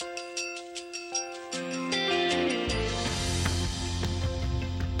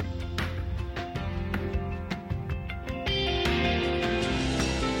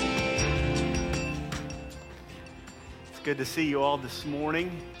Good to see you all this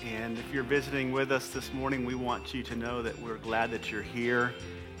morning, and if you're visiting with us this morning, we want you to know that we're glad that you're here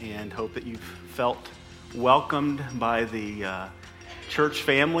and hope that you've felt welcomed by the church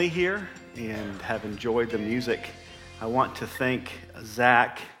family here and have enjoyed the music. I want to thank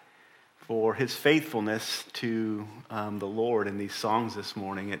Zach for his faithfulness to the Lord in these songs this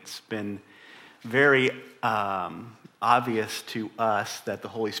morning. It's been very obvious to us that the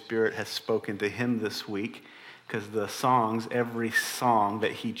Holy Spirit has spoken to him this week, because the songs, every song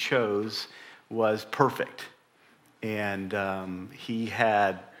that he chose was perfect. And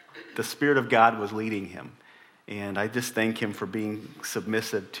the Spirit of God was leading him. And I just thank him for being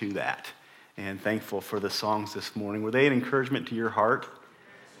submissive to that and thankful for the songs this morning. Were they an encouragement to your heart?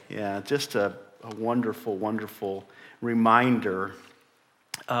 Yeah, just a wonderful, wonderful reminder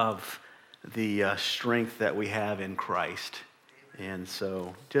of the strength that we have in Christ. And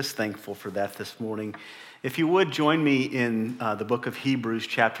so just thankful for that this morning. If you would join me in the book of Hebrews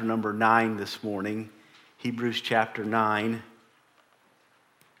chapter number 9 this morning. Hebrews chapter 9.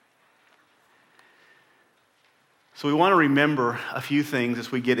 So we want to remember a few things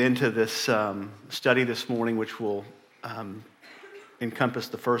as we get into this study this morning, which will encompass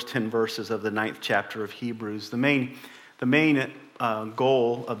the first 10 verses of the 9th chapter of Hebrews. The main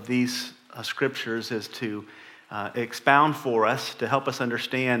goal of these scriptures is to expound for us, to help us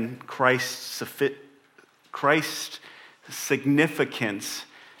understand Christ's significance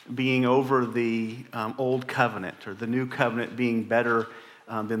being over the old covenant, or the new covenant being better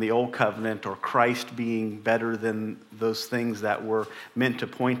than the old covenant, or Christ being better than those things that were meant to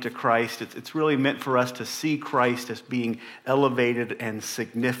point to Christ. It's really meant for us to see Christ as being elevated and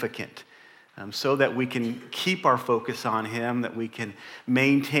significant, so that we can keep our focus on him, that we can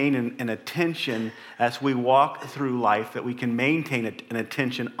maintain an attention as we walk through life, that we can maintain an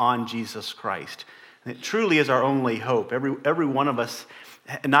attention on Jesus Christ. And it truly is our only hope. Every one of us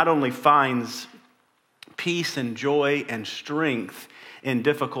not only finds peace and joy and strength in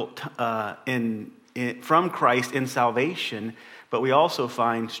from Christ in salvation, but we also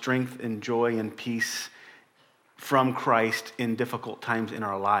find strength and joy and peace from Christ in difficult times in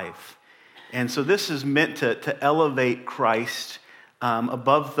our life. And so this is meant to elevate Christ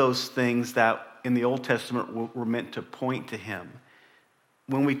above those things that in the Old Testament were meant to point to him.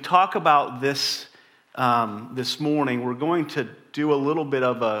 When we talk about this this morning, we're going to do a little bit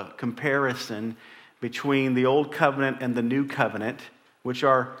of a comparison between the Old Covenant and the New Covenant, which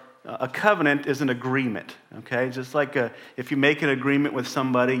are a covenant is an agreement, okay? Just like if you make an agreement with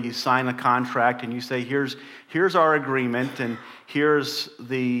somebody, you sign a contract and you say, here's our agreement, and here's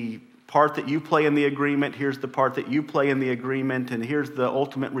the part that you play in the agreement, here's the part that you play in the agreement, and here's the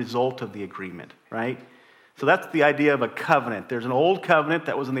ultimate result of the agreement, right? So that's the idea of a covenant. There's an old covenant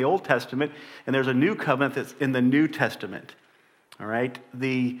that was in the Old Testament, and there's a new covenant that's in the New Testament, all right?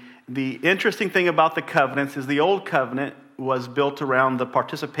 The interesting thing about the covenants is the old covenant was built around the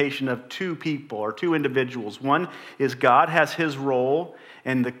participation of two people or two individuals. One is God has his role,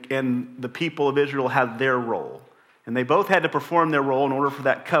 and the people of Israel have their role. And they both had to perform their role in order for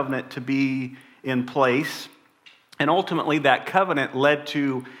that covenant to be in place. And ultimately, that covenant led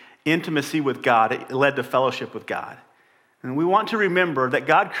to intimacy with God. It led to fellowship with God. And we want to remember that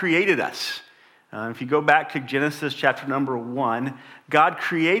God created us. If you go back to Genesis chapter number 1, God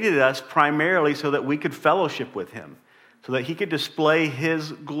created us primarily so that we could fellowship with him, so that he could display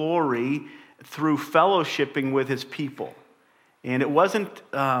his glory through fellowshipping with his people. And it wasn't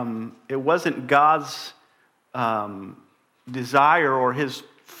God's desire or his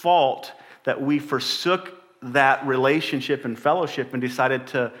fault that we forsook that relationship and fellowship and decided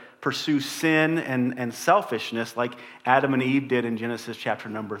to pursue sin and selfishness like Adam and Eve did in Genesis chapter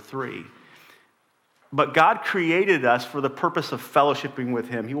number 3. But God created us for the purpose of fellowshipping with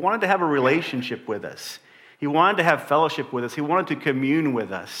him. He wanted to have a relationship with us. He wanted to have fellowship with us. He wanted to commune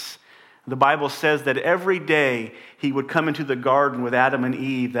with us. The Bible says that every day he would come into the garden with Adam and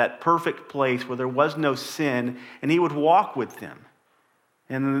Eve, that perfect place where there was no sin, and he would walk with them.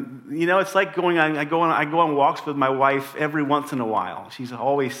 And it's like I go on walks with my wife every once in a while. She's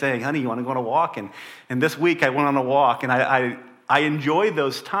always saying, "Honey, you want to go on a walk?" And this week I went on a walk, and I enjoy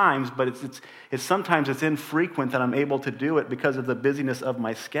those times, but it's sometimes it's infrequent that I'm able to do it because of the busyness of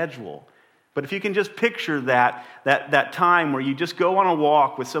my schedule. But if you can just picture that time where you just go on a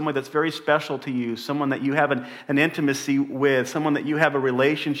walk with someone that's very special to you, someone that you have an intimacy with, someone that you have a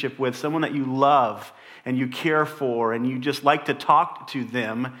relationship with, someone that you love and you care for, and you just like to talk to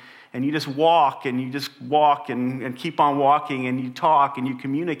them, and you just walk and keep on walking, and you talk and you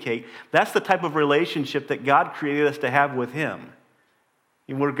communicate. That's the type of relationship that God created us to have with him.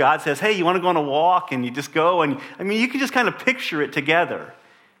 where God says, hey, you want to go on a walk? And you just go, and you can just kind of picture it together.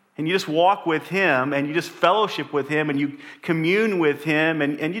 And you just walk with him, and you just fellowship with him, and you commune with him,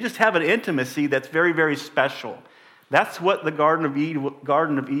 and you just have an intimacy that's very, very special. That's what the Garden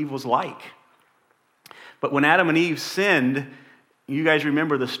of Eve was like. But when Adam and Eve sinned, you guys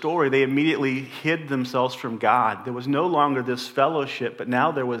remember the story, they immediately hid themselves from God. There was no longer this fellowship, but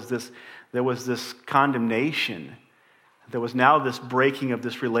now there was this condemnation. There was now this breaking of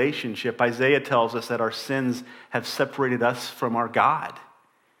this relationship. Isaiah tells us that our sins have separated us from our God.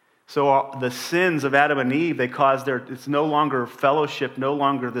 So the sins of Adam and Eve, they caused it's no longer fellowship, no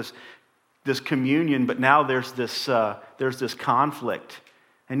longer this communion, but now there's this conflict.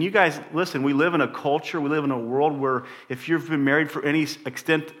 And you guys, listen, we live in a culture, we live in a world where if you've been married for any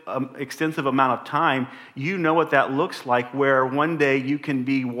extensive amount of time, you know what that looks like, where one day you can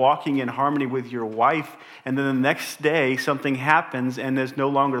be walking in harmony with your wife, and then the next day something happens and there's no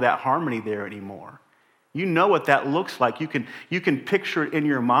longer that harmony there anymore. You know what that looks like. You can picture it in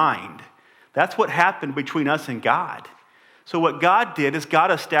your mind. That's what happened between us and God. So what God did is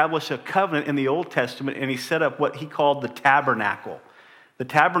God established a covenant in the Old Testament, and he set up what he called the tabernacle. The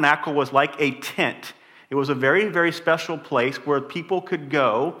tabernacle was like a tent. It was a very, very special place where people could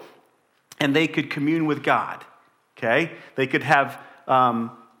go and they could commune with God. Okay? They could have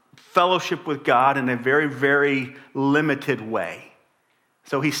fellowship with God in a very, very limited way.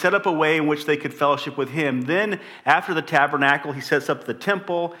 So he set up a way in which they could fellowship with him. Then after the tabernacle, he sets up the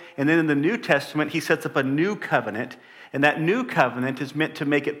temple. And then in the New Testament, he sets up a new covenant. And that new covenant is meant to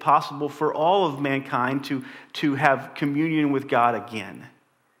make it possible for all of mankind to have communion with God again.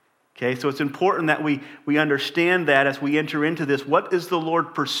 Okay, so it's important that we understand that as we enter into this. What is the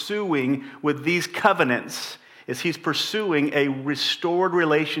Lord pursuing with these covenants? Is he's pursuing a restored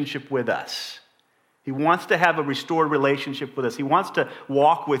relationship with us. He wants to have a restored relationship with us. He wants to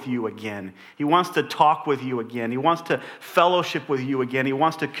walk with you again. He wants to talk with you again. He wants to fellowship with you again. He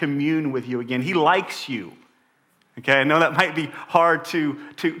wants to commune with you again. He likes you. Okay, I know that might be hard to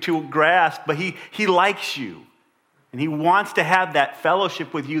grasp, but he likes you. And he wants to have that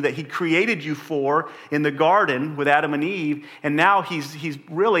fellowship with you that he created you for in the garden with Adam and Eve. And now he's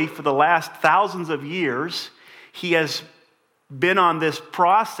really, for the last thousands of years, he has been on this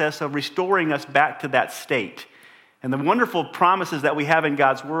process of restoring us back to that state. And the wonderful promises that we have in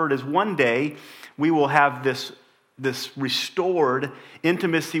God's word is one day we will have this restored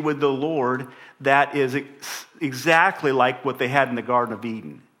intimacy with the Lord that is exactly like what they had in the Garden of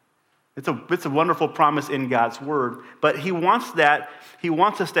Eden. It's a wonderful promise in God's word, but he wants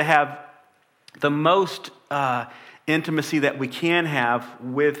us to have the most intimacy that we can have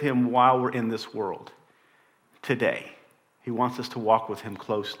with him while we're in this world today. He wants us to walk with him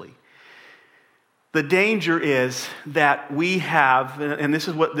closely. The danger is that we have, and this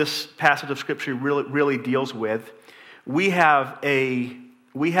is what this passage of Scripture really deals with, we have a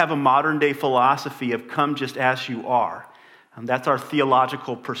modern day philosophy of come just as you are. That's our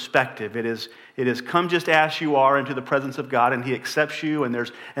theological perspective. It is come just as you are into the presence of God, and he accepts you, and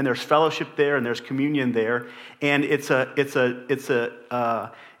there's fellowship there, and there's communion there, and it's a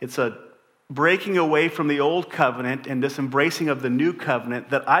breaking away from the old covenant and this embracing of the new covenant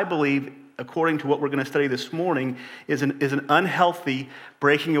that I believe, according to what we're going to study this morning, is an unhealthy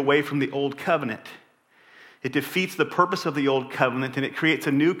breaking away from the old covenant. It defeats the purpose of the old covenant, and it creates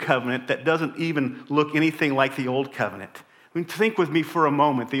a new covenant that doesn't even look anything like the old covenant. I mean, think with me for a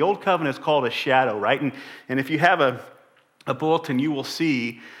moment. The old covenant is called a shadow, right? And if you have a bulletin, you will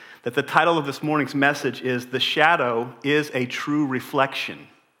see that the title of this morning's message is "The Shadow is a True Reflection."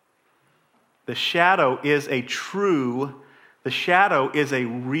 The shadow is a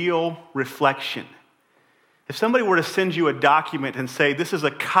real reflection. If somebody were to send you a document and say, this is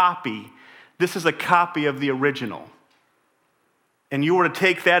a copy of the original, and you were to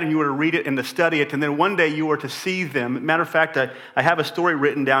take that and you were to read it and to study it, and then one day you were to see them. Matter of fact, I have a story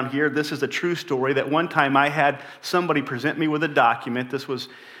written down here. This is a true story that one time I had somebody present me with a document. This was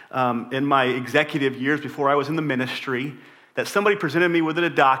in my executive years before I was in the ministry, that somebody presented me with a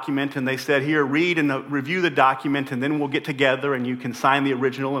document, and they said, here, read and review the document, and then we'll get together and you can sign the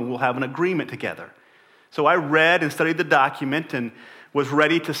original and we'll have an agreement together. So I read and studied the document and was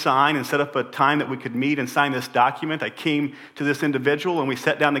ready to sign and set up a time that we could meet and sign this document. I came to this individual and we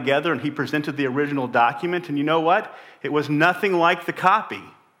sat down together and he presented the original document, and you know what? It was nothing like the copy.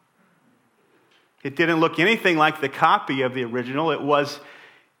 It didn't look anything like the copy of the original.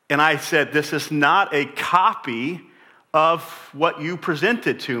 And I said, this is not a copy of what you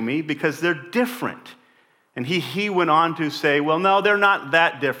presented to me because they're different. And he went on to say, well, no, they're not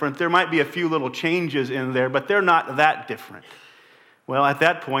that different. There might be a few little changes in there, but they're not that different. Well, at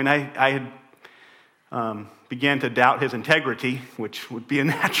that point, I had began to doubt his integrity, which would be a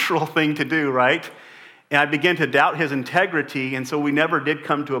natural thing to do, right? And I began to doubt his integrity, and so we never did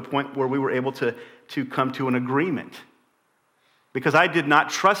come to a point where we were able to come to an agreement. Because I did not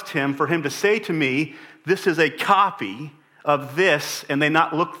trust him for him to say to me, this is a copy of this, and they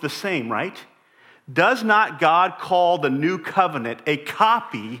not look the same, right? Does not God call the new covenant a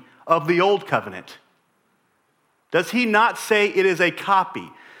copy of the old covenant? Does he not say it is a copy?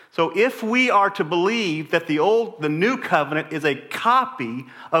 So if we are to believe that the new covenant is a copy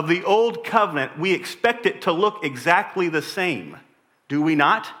of the old covenant, we expect it to look exactly the same. Do we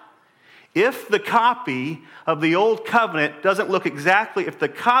not? If the copy of the old covenant if the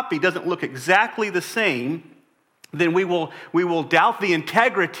copy doesn't look exactly the same, then we will doubt the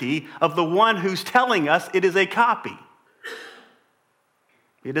integrity of the one who's telling us it is a copy.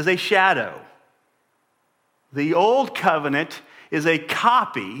 It is a shadow. The old covenant is a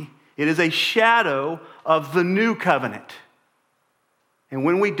copy. It is a shadow of the new covenant. And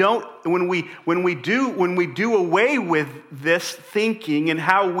when we do away with this thinking and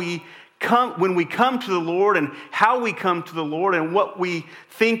when we come to the Lord and how we come to the Lord and what we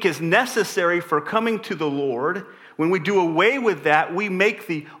think is necessary for coming to the Lord, when we do away with that, we make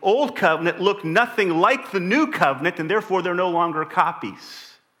the old covenant look nothing like the new covenant, and therefore they're no longer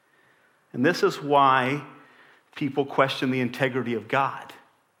copies. And this is why people question the integrity of God.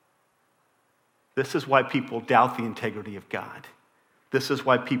 This is why people doubt the integrity of God. This is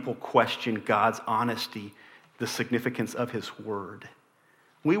why people question God's honesty, the significance of his word.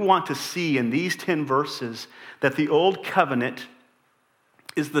 We want to see in these 10 verses that the old covenant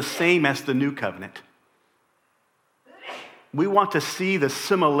is the same as the new covenant. We want to see the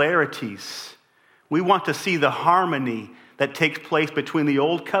similarities. We want to see the harmony that takes place between the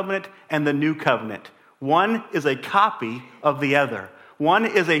old covenant and the new covenant. One is a copy of the other. One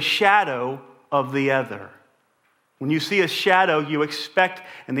is a shadow of the other. When you see a shadow, you expect,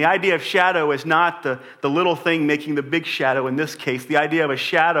 and the idea of shadow is not the little thing making the big shadow in this case. The idea of a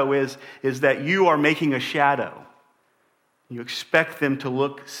shadow is that you are making a shadow. You expect them to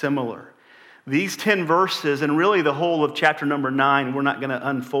look similar. These 10 verses, and really the whole of chapter number 9, we're not going to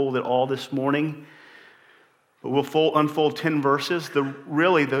unfold it all this morning, but we'll unfold 10 verses.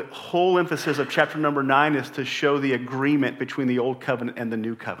 The whole emphasis of chapter number 9 is to show the agreement between the old covenant and the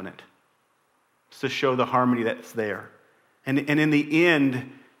new covenant. It's to show the harmony that's there. And in the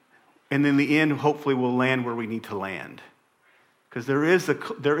end, hopefully we'll land where we need to land. Because there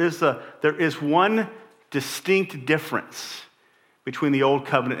is one distinct difference between the old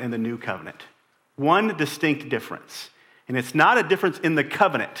covenant and the new covenant. One distinct difference. And it's not a difference in the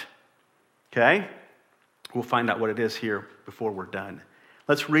covenant. Okay? We'll find out what it is here before we're done.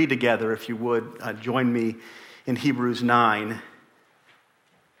 Let's read together, if you would. Join me in Hebrews 9.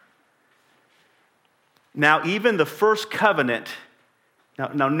 Now, even the first covenant,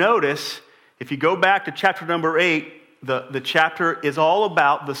 now notice, if you go back to chapter number 8, the chapter is all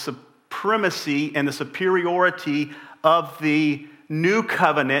about the supremacy and the superiority of the new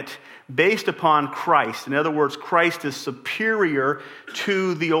covenant based upon Christ. In other words, Christ is superior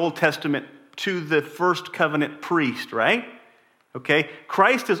to the Old Testament, to the first covenant priest, right? Okay?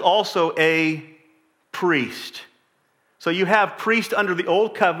 Christ is also a priest. So you have priest under the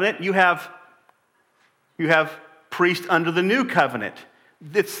Old Covenant, you have priest under the new covenant.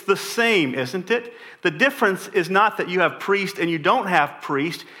 It's the same, isn't it? The difference is not that you have priest and you don't have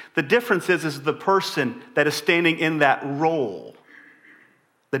priest. The difference is the person that is standing in that role.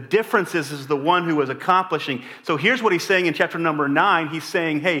 The difference is the one who is accomplishing. So here's what he's saying in chapter number 9. He's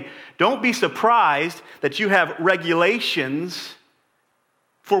saying, hey, don't be surprised that you have regulations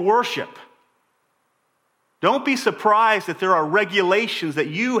for worship. Don't be surprised that there are regulations that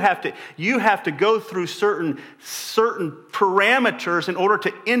you have to go through certain parameters in order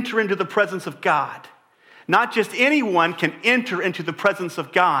to enter into the presence of God. Not just anyone can enter into the presence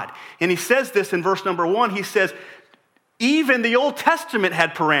of God. And he says this in verse number 1. He says, even the Old Testament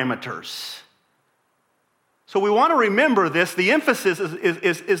had parameters. So we want to remember this. The emphasis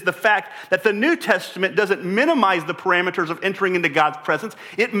is the fact that the New Testament doesn't minimize the parameters of entering into God's presence.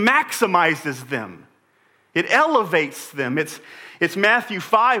 It maximizes them. It elevates them. It's Matthew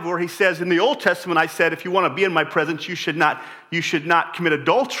 5 where he says, in the Old Testament I said, if you want to be in my presence, you should not commit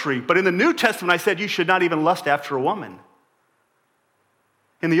adultery. But in the New Testament I said, you should not even lust after a woman.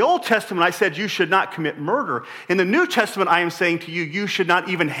 In the Old Testament I said, you should not commit murder. In the New Testament I am saying to you, you should not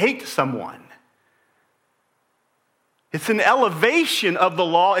even hate someone. It's an elevation of the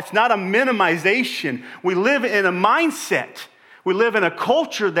law. It's not a minimization. We live in a mindset We live in a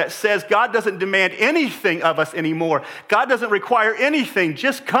culture that says God doesn't demand anything of us anymore. God doesn't require anything.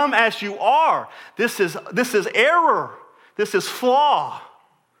 Just come as you are. This is error. This is flaw.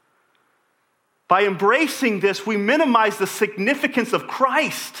 By embracing this, we minimize the significance of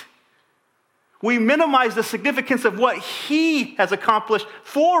Christ. We minimize the significance of what he has accomplished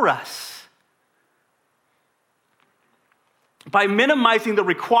for us. By minimizing the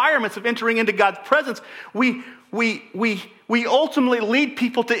requirements of entering into God's presence, we ultimately lead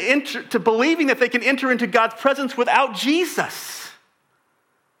people to believing that they can enter into God's presence without Jesus.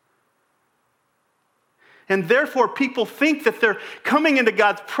 And therefore, people think that they're coming into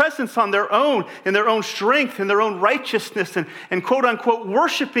God's presence on their own, in their own strength, in their own righteousness, and quote unquote,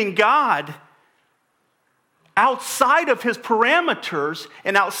 worshiping God outside of his parameters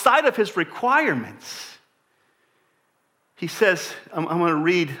and outside of his requirements. He says, I'm going to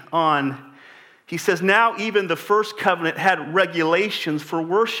read on. He says, now even the first covenant had regulations for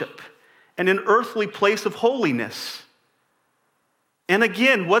worship and an earthly place of holiness. And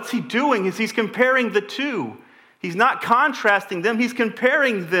again, what's he doing is he's comparing the two. He's not contrasting them, he's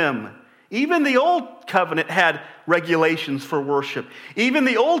comparing them. Even the old covenant had regulations for worship. Even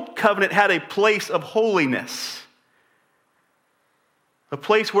the old covenant had a place of holiness, a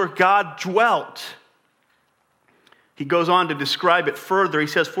place where God dwelt. He goes on to describe it further. He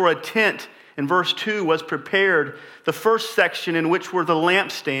says, for a tent, in verse 2, was prepared, the first section in which were the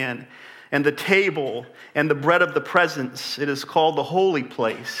lampstand and the table and the bread of the presence. It is called the holy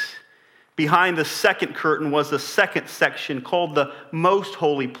place. Behind the second curtain was the second section called the most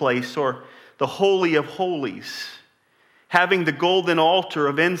holy place, or the Holy of Holies, having the golden altar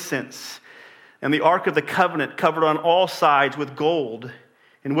of incense and the Ark of the Covenant covered on all sides with gold,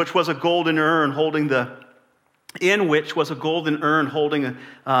 in which was a golden urn holding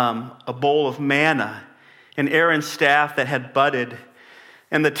a bowl of manna, and Aaron's staff that had budded,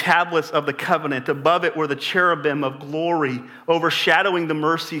 and the tablets of the covenant. Above it were the cherubim of glory, overshadowing the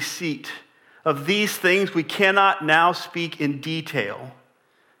mercy seat. Of these things we cannot now speak in detail.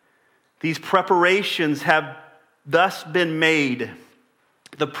 These preparations have thus been made,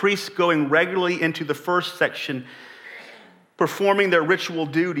 the priests going regularly into the first section, performing their ritual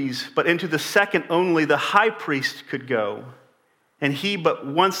duties, but into the second only the high priest could go, and he but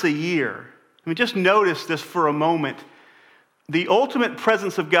once a year. I mean, just notice this for a moment. The ultimate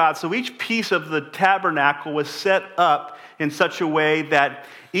presence of God. So each piece of the tabernacle was set up in such a way that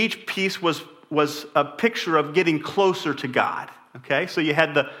each piece was a picture of getting closer to God. Okay, so you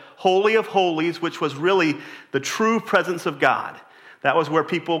had the Holy of Holies, which was really the true presence of God. That was where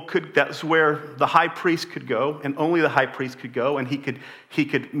that's where the high priest could go, and only the high priest could go, and he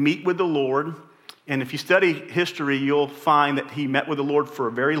could meet with the Lord. And if you study history, you'll find that he met with the Lord for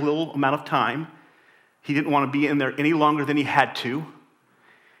a very little amount of time. He didn't want to be in there any longer than he had to.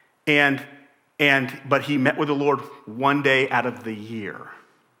 But he met with the Lord one day out of the year.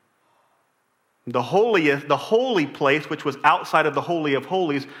 The holy place, which was outside of the Holy of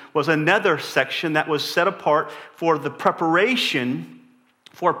Holies, was another section that was set apart for preparation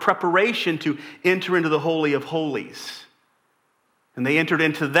to enter into the Holy of Holies. And they entered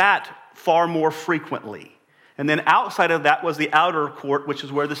into that far more frequently. And then outside of that was the outer court, which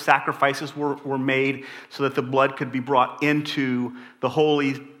is where the sacrifices were made so that the blood could be brought into the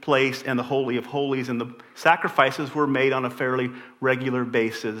holy place and the Holy of Holies. And the sacrifices were made on a fairly regular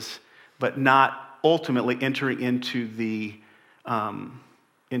basis, but not ultimately entering into the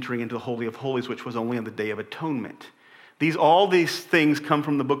Holy of Holies, which was only on the Day of Atonement. All these things come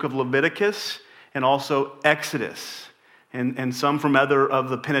from the book of Leviticus and also Exodus, and some from other of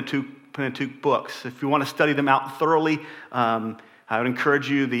the Pentateuch books. If you want to study them out thoroughly, I would encourage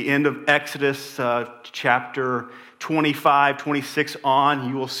you, the end of Exodus, chapter 25, 26 on,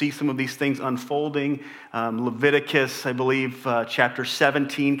 you will see some of these things unfolding. Leviticus, I believe, chapter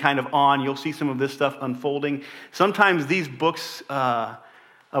 17 kind of on, you'll see some of this stuff unfolding. Sometimes these books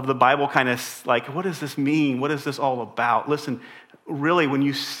of the Bible kind of like, what does this mean? What is this all about? Listen, really, when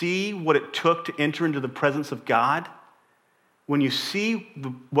you see what it took to enter into the presence of God, when you see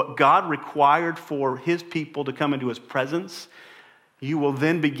what God required for his people to come into his presence, you will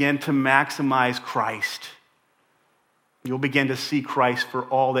then begin to maximize Christ. You'll begin to see Christ for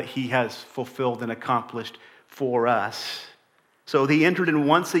all that he has fulfilled and accomplished for us. So he entered in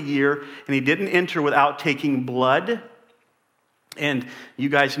once a year, and he didn't enter without taking blood. And you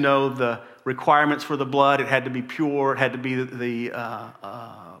guys know the requirements for the blood. It had to be pure. It had to be the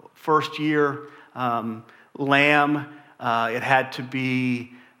first year lamb. It had to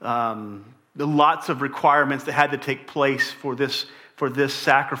be lots of requirements that had to take place for this for this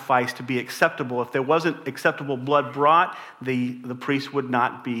sacrifice to be acceptable. If there wasn't acceptable blood brought, the priest would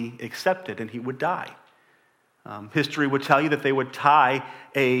not be accepted and he would die. History would tell you that they would tie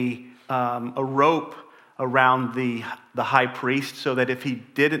a rope around the high priest so that if he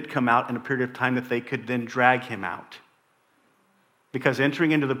didn't come out in a period of time that they could then drag him out. Because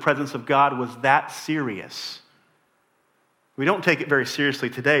entering into the presence of God was that serious. We don't take it very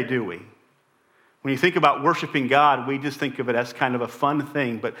seriously today, do we? When you think about worshiping God, we just think of it as kind of a fun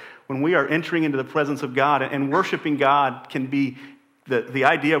thing. But when we are entering into the presence of God, and worshiping God can be, the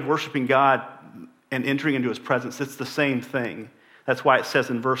idea of worshiping God and entering into his presence, it's the same thing. That's why it says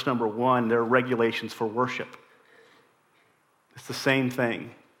in verse number 1, there are regulations for worship. It's the same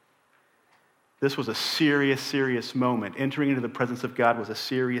thing. This was a serious, serious moment. Entering into the presence of God was a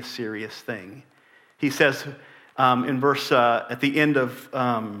serious, serious thing. He says in verse, at the end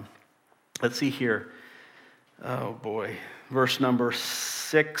of, let's see here. Oh boy. Verse number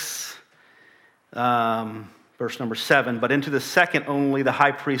 6. Verse number 7. But into the second only the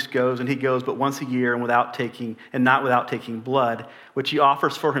high priest goes, and he goes but once a year and not without taking blood, which he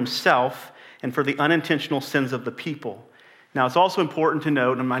offers for himself and for the unintentional sins of the people. Now, it's also important to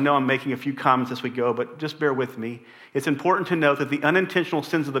note, and I know I'm making a few comments as we go, but just bear with me. It's important to note that the unintentional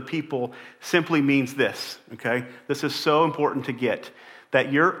sins of the people simply means this, okay? This is so important to get,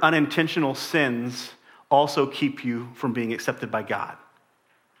 that your unintentional sins also keep you from being accepted by God,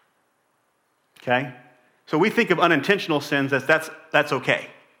 okay? So we think of unintentional sins as that's okay.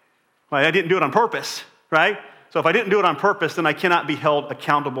 Well, I didn't do it on purpose, right? So if I didn't do it on purpose, then I cannot be held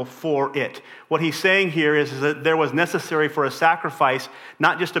accountable for it. What he's saying here is that there was necessary for a sacrifice,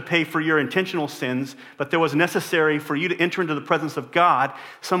 not just to pay for your intentional sins, but there was necessary for you to enter into the presence of God.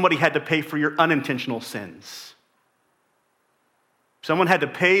 Somebody had to pay for your unintentional sins. Someone had to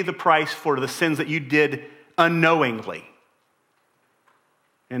pay the price for the sins that you did unknowingly.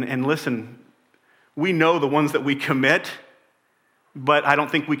 And listen, we know the ones that we commit, but I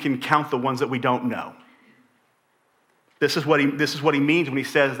don't think we can count the ones that we don't know. This is what he means when he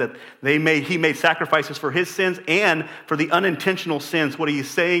says that he made sacrifices for his sins and for the unintentional sins. What he's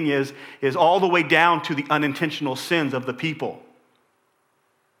saying is all the way down to the unintentional sins of the people.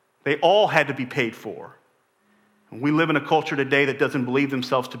 They all had to be paid for. And we live in a culture today that doesn't believe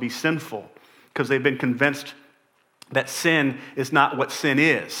themselves to be sinful because they've been convinced that sin is not what sin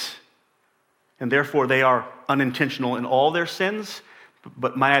is. And therefore they are unintentional in all their sins.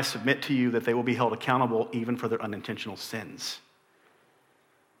 But might I submit to you that they will be held accountable even for their unintentional sins.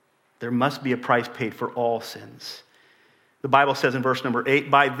 There must be a price paid for all sins. The Bible says in verse number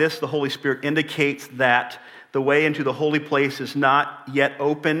 8, by this the Holy Spirit indicates that the way into the holy place is not yet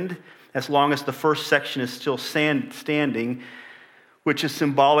opened as long as the first section is still standing, which is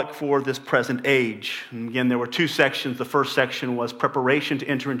symbolic for this present age. And again, there were two sections. The first section was preparation to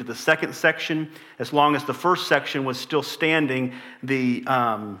enter into the second section. As long as the first section was still standing, the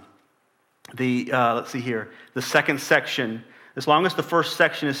second section, as long as the first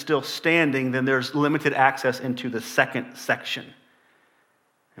section is still standing, then there's limited access into the second section.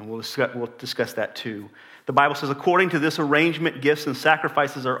 And we'll discuss that too. The Bible says, according to this arrangement, gifts and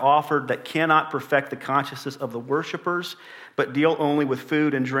sacrifices are offered that cannot perfect the consciousness of the worshipers, but deal only with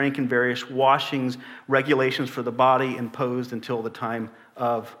food and drink and various washings, regulations for the body imposed until the time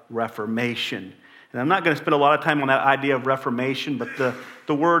of Reformation. And I'm not going to spend a lot of time on that idea of Reformation, but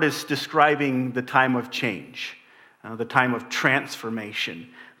the word is describing the time of change, the time of transformation,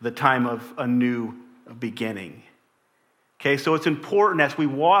 the time of a new beginning. Okay, so it's important as we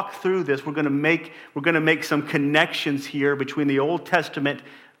walk through this, we're going to make some connections here between the Old Testament,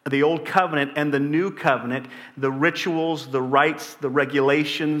 the Old Covenant, and the New Covenant, the rituals, the rites, the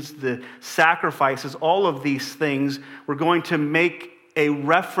regulations, the sacrifices, all of these things. We're going to make a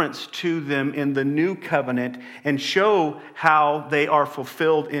reference to them in the New Covenant and show how they are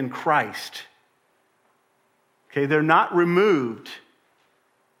fulfilled in Christ. Okay, they're not removed.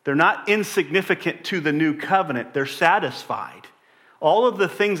 They're not insignificant to the new covenant. They're satisfied. All of the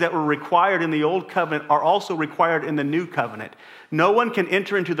things that were required in the old covenant are also required in the new covenant. No one can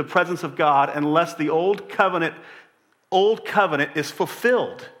enter into the presence of God unless the old covenant is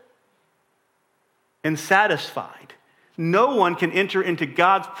fulfilled and satisfied. No one can enter into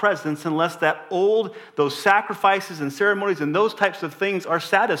God's presence unless those sacrifices and ceremonies and those types of things are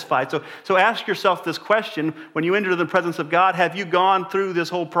satisfied. So ask yourself this question: when you enter the presence of God, have you gone through this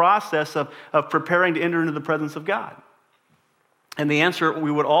whole process of preparing to enter into the presence of God? And the answer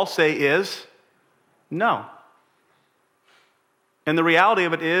we would all say is no. And the reality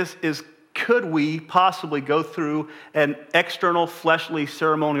of it is could we possibly go through an external fleshly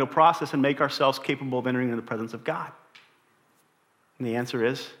ceremonial process and make ourselves capable of entering into the presence of God? And the answer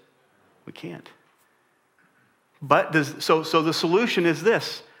is, we can't. But so the solution is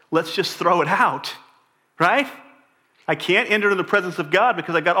this. Let's just throw it out, right? I can't enter into the presence of God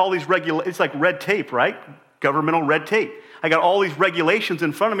because I got all these it's like red tape, right? Governmental red tape. I got all these regulations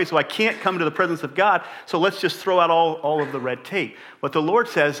in front of me, so I can't come to the presence of God, so let's just throw out all of the red tape. What the Lord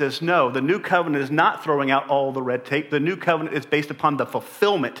says is, no, the new covenant is not throwing out all the red tape. The new covenant is based upon the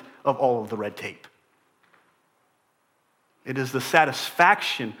fulfillment of all of the red tape. It is the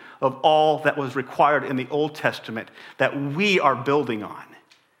satisfaction of all that was required in the Old Testament that we are building on.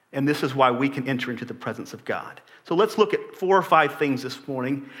 And this is why we can enter into the presence of God. So let's look at 4 or 5 things this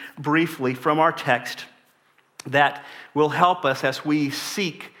morning, briefly, from our text that will help us as we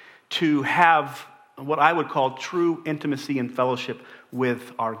seek to have what I would call true intimacy and fellowship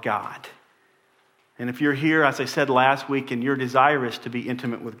with our God. And if you're here, as I said last week, and your desire is to be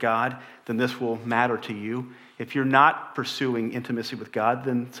intimate with God, then this will matter to you. If you're not pursuing intimacy with God,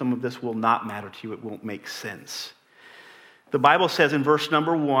 then some of this will not matter to you. It won't make sense. The Bible says in verse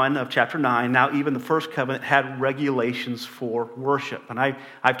number 1 of chapter 9, now even the first covenant had regulations for worship. And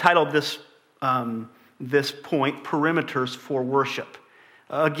I've titled this point, Perimeters for Worship.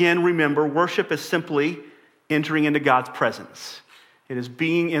 Again, remember, worship is simply entering into God's presence. It is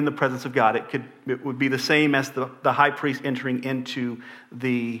being in the presence of God. It would be the same as the high priest entering into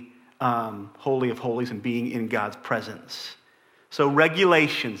the Holy of Holies and being in God's presence. So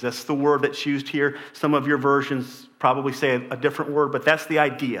regulations, that's the word that's used here. Some of your versions probably say a different word, but that's the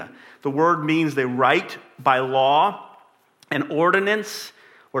idea. The word means the right by law, an ordinance,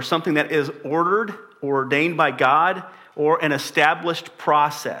 or something that is ordered or ordained by God, or an established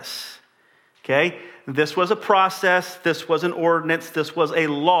process. Okay? This was a process, this was an ordinance, this was a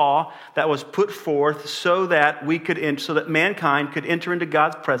law that was put forth so that so that mankind could enter into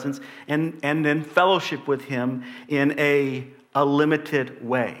God's presence and then fellowship with him in a limited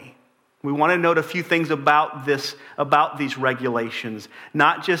way. We want to note a few things about these regulations.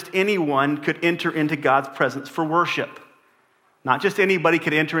 Not just anyone could enter into God's presence for worship. Not just anybody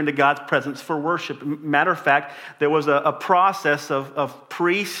could enter into God's presence for worship. Matter of fact, there was a process of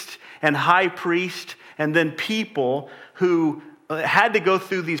priest and high priest and then people who had to go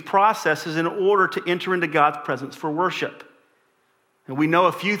through these processes in order to enter into God's presence for worship. And we know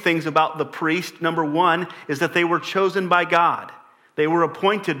a few things about the priest. Number 1 is that they were chosen by God. They were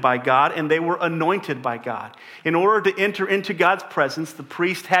appointed by God and they were anointed by God. In order to enter into God's presence, the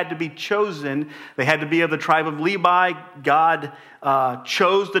priest had to be chosen. They had to be of the tribe of Levi. God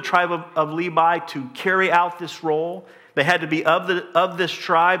chose the tribe of Levi to carry out this role. They had to be of this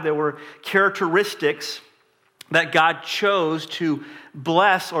tribe. There were characteristics that God chose to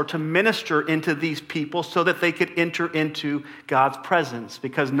bless or to minister into these people so that they could enter into God's presence,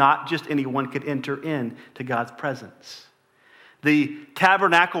 because not just anyone could enter into God's presence. The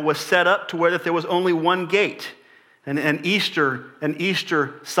tabernacle was set up to where that there was only one gate, an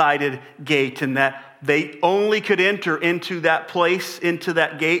Easter-sided gate, and that they only could enter into that place, into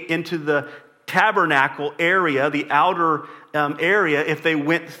that gate, into the tabernacle area, the outer area, if they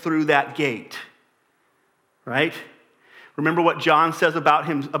went through that gate. Right? Remember what John says about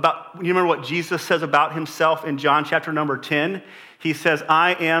him, you remember what Jesus says about himself in John chapter number 10? He says,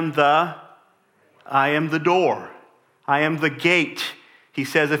 I am the door. I am the gate. He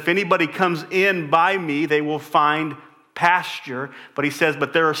says, if anybody comes in by me, they will find pasture. But he says,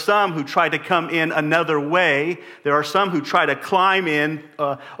 but there are some who try to come in another way. There are some who try to climb in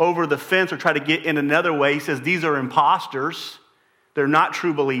over the fence or try to get in another way. He says, these are imposters. They're not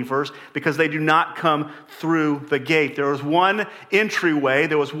true believers because they do not come through the gate. There was one entryway,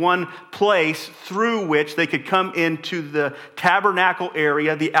 there was one place through which they could come into the tabernacle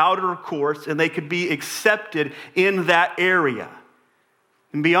area, the outer courts, and they could be accepted in that area.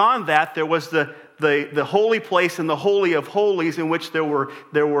 And beyond that, there was the holy place and the Holy of Holies, in which there were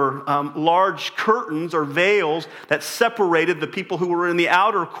large curtains or veils that separated the people who were in the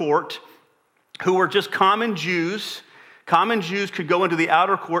outer court, who were just common Jews. Common Jews could go into the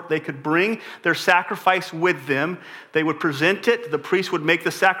outer court. They could bring their sacrifice with them. They would present it. The priest would make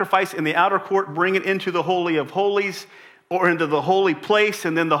the sacrifice in the outer court, bring it into the Holy of Holies or into the holy place,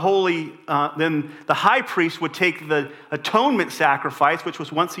 and then the high priest would take the atonement sacrifice, which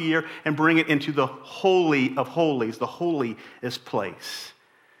was once a year, and bring it into the Holy of Holies, the holiest place.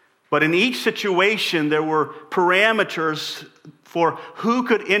 But in each situation, there were parameters for who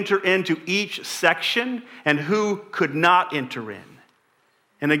could enter into each section and who could not enter in.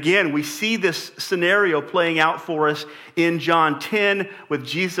 And again, we see this scenario playing out for us in John 10 with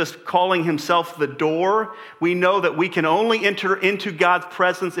Jesus calling himself the door. We know that we can only enter into God's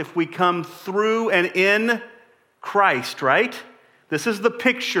presence if we come through and in Christ, right? This is the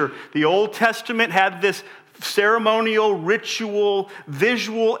picture. The Old Testament had this ceremonial, ritual,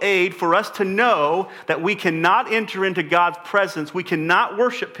 visual aid for us to know that we cannot enter into God's presence. We cannot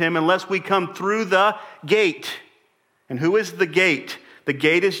worship him unless we come through the gate. And who is the gate? The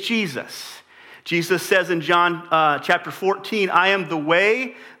gate is Jesus. Jesus says in John chapter 14, I am the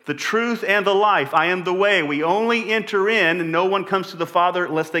way, the truth, and the life. I am the way. We only enter in, and no one comes to the Father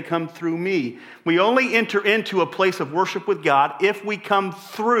unless they come through me. We only enter into a place of worship with God if we come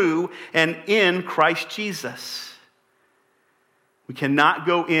through and in Christ Jesus. We cannot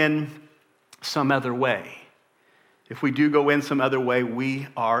go in some other way. If we do go in some other way, we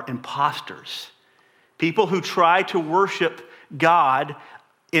are imposters. People who try to worship God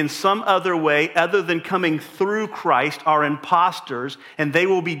in some other way other than coming through Christ are imposters, and they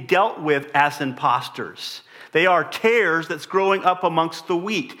will be dealt with as imposters. They are tares that's growing up amongst the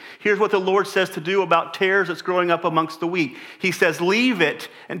wheat. Here's what the Lord says to do about tares that's growing up amongst the wheat. He says, leave it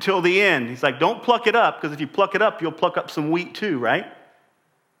until the end. He's like, don't pluck it up, because if you pluck it up, you'll pluck up some wheat too, right?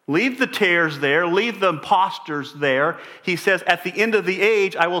 Leave the tares there. Leave the imposters there. He says, at the end of the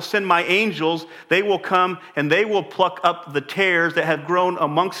age, I will send my angels. They will come and they will pluck up the tares that have grown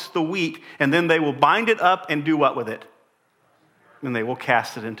amongst the wheat, and then they will bind it up and do what with it? And they will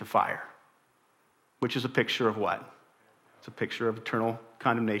cast it into fire, which is a picture of what? It's a picture of eternal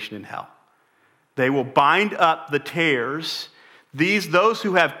condemnation in hell. They will bind up the tares, those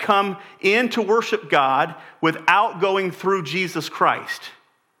who have come in to worship God without going through Jesus Christ.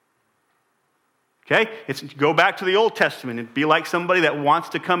 Okay? Go back to the Old Testament and be like somebody that wants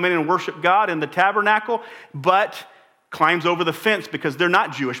to come in and worship God in the tabernacle, but climbs over the fence because they're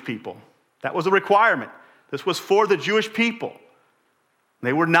not Jewish people. That was a requirement. This was for the Jewish people.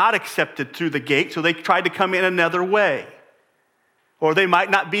 They were not accepted through the gate, so they tried to come in another way. Or they might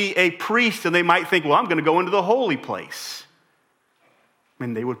not be a priest, and they might think, well, I'm going to go into the holy place.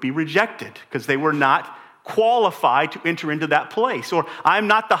 And they would be rejected because they were not qualified to enter into that place. Or I'm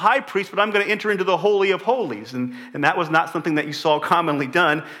not the high priest, but I'm going to enter into the Holy of Holies. And that was not something that you saw commonly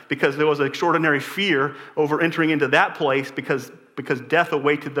done, because there was an extraordinary fear over entering into that place because death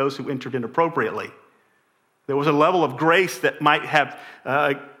awaited those who entered inappropriately. There was a level of grace that might have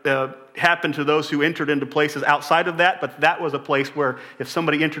happened to those who entered into places outside of that, but that was a place where if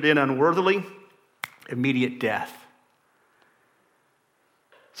somebody entered in unworthily, immediate death.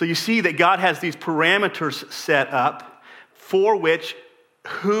 So you see that God has these parameters set up for which,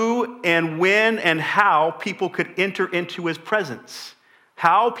 who and when and how people could enter into his presence,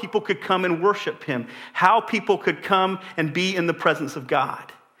 how people could come and worship him, how people could come and be in the presence of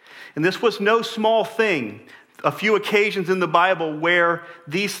God. And this was no small thing. A few occasions in the Bible where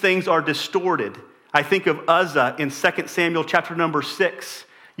these things are distorted. I think of Uzzah in 2 Samuel chapter number 6.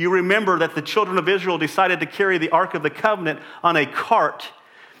 You remember that the children of Israel decided to carry the Ark of the Covenant on a cart,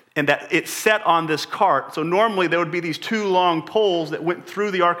 and that it's set on this cart. So normally there would be these two long poles that went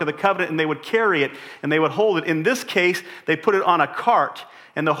through the Ark of the Covenant, and they would carry it and they would hold it. In this case, they put it on a cart,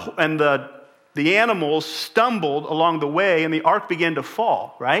 and the animals stumbled along the way, and the ark began to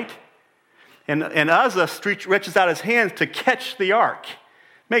fall, right? And Uzzah stretches out his hands to catch the ark.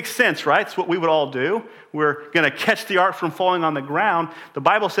 Makes sense, right? It's what we would all do. We're going to catch the ark from falling on the ground. The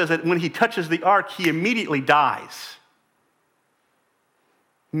Bible says that when he touches the ark, he immediately dies.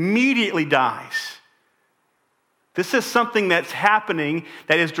 Immediately dies. This is something that's happening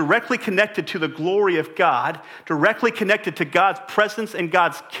that is directly connected to the glory of God, directly connected to God's presence and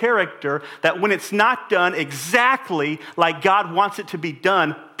God's character, that when it's not done exactly like God wants it to be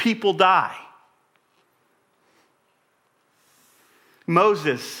done, people die.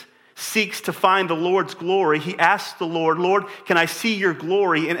 Moses seeks to find the Lord's glory. He asks the Lord, Lord, can I see your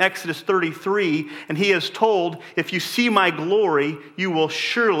glory in Exodus 33? And he is told, if you see my glory, you will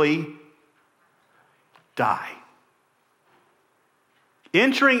surely die.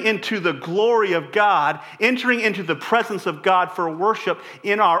 Entering into the glory of God, entering into the presence of God for worship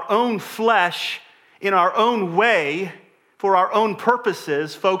in our own flesh, in our own way, for our own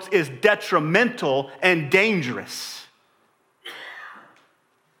purposes, folks, is detrimental and dangerous.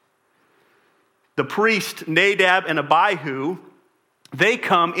 The priest Nadab and Abihu, they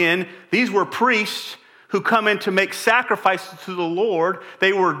come in. These were priests who come in to make sacrifices to the Lord.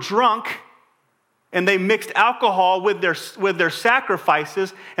 They were drunk, and they mixed alcohol with their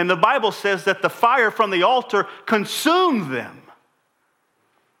sacrifices. And the Bible says that the fire from the altar consumed them.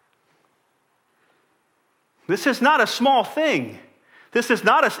 This is not a small thing. This is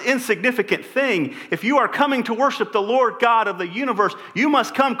not an insignificant thing. If you are coming to worship the Lord God of the universe, you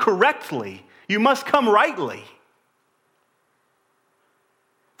must come correctly. You must come rightly.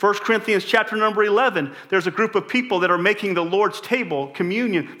 1 Corinthians chapter number 11, there's a group of people that are making the Lord's table,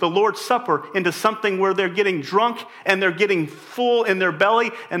 communion, the Lord's Supper, into something where they're getting drunk and they're getting full in their belly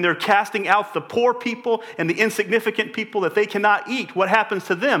and they're casting out the poor people and the insignificant people that they cannot eat. What happens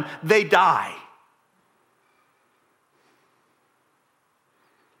to them? They die.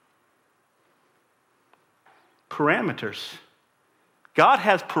 Parameters. God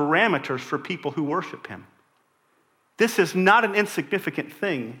has parameters for people who worship him. This is not an insignificant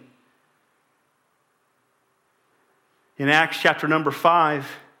thing. In Acts chapter number 5,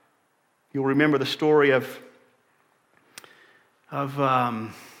 you'll remember the story of the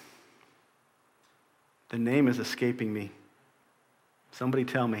name is escaping me. Somebody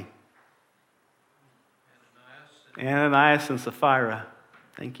tell me. Ananias and Sapphira.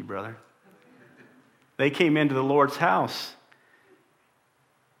 Thank you, brother. They came into the Lord's house,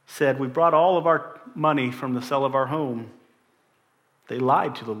 said, we brought all of our money from the sale of our home. They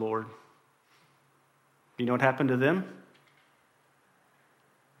lied to the Lord. You know what happened to them?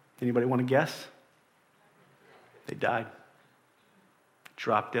 Anybody want to guess? They died.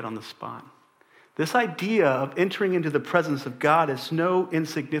 Dropped dead on the spot. This idea of entering into the presence of God is no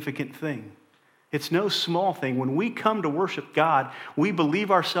insignificant thing. It's no small thing. When we come to worship God, we believe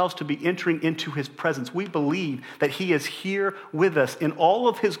ourselves to be entering into his presence. We believe that he is here with us in all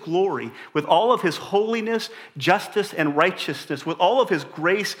of his glory, with all of his holiness, justice, and righteousness, with all of his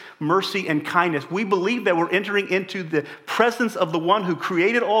grace, mercy, and kindness. We believe that we're entering into the presence of the one who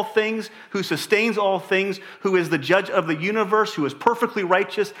created all things, who sustains all things, who is the judge of the universe, who is perfectly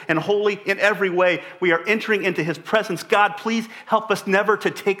righteous and holy in every way. We are entering into his presence. God, please help us never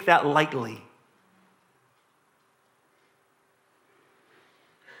to take that lightly.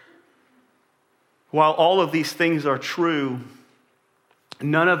 While all of these things are true,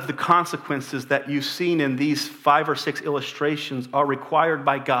 none of the consequences that you've seen in these 5 or 6 illustrations are required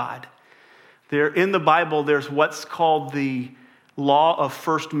by God. In the Bible, there's what's called the law of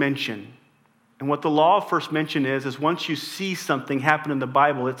first mention. And what the law of first mention is once you see something happen in the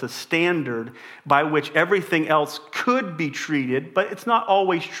Bible, it's a standard by which everything else could be treated, but it's not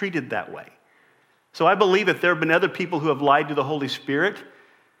always treated that way. So I believe that there have been other people who have lied to the Holy Spirit,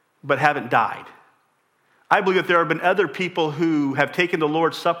 but haven't died. I believe that there have been other people who have taken the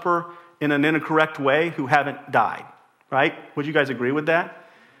Lord's Supper in an incorrect way who haven't died, right? Would you guys agree with that?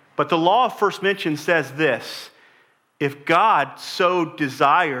 But the law of first mention says this: if God so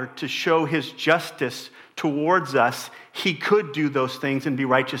desired to show his justice towards us, he could do those things and be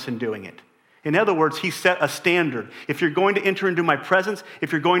righteous in doing it. In other words, he set a standard. If you're going to enter into my presence,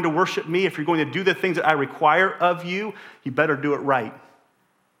 if you're going to worship me, if you're going to do the things that I require of you, you better do it right.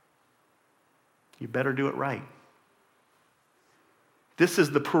 You better do it right. This is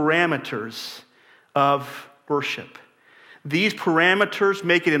the parameters of worship. These parameters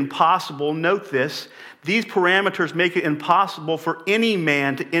make it impossible, note this, these parameters make it impossible for any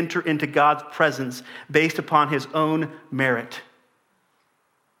man to enter into God's presence based upon his own merit.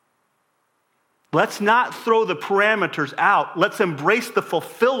 Let's not throw the parameters out. Let's embrace the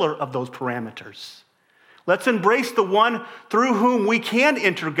fulfiller of those parameters. Let's embrace the one through whom we can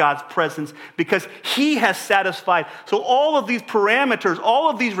enter God's presence because he has satisfied. So all of these parameters, all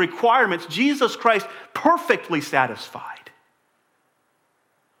of these requirements, Jesus Christ perfectly satisfied.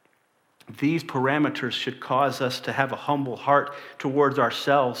 These parameters should cause us to have a humble heart towards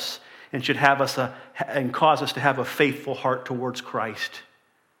ourselves and should cause us to have a faithful heart towards Christ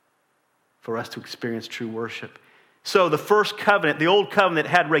for us to experience true worship. So the first covenant, the old covenant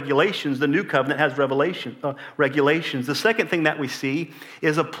had regulations. The new covenant has regulations. The second thing that we see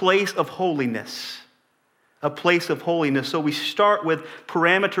is a place of holiness. A place of holiness. So we start with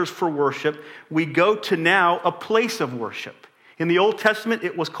parameters for worship. We go to now a place of worship. In the Old Testament,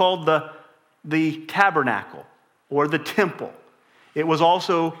 it was called the tabernacle or the temple. It was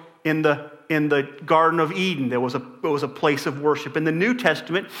also in the Garden of Eden, it was a place of worship. In the New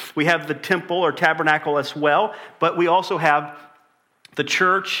Testament, we have the temple or tabernacle as well, but we also have the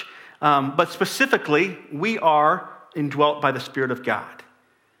church. But specifically, we are indwelt by the Spirit of God.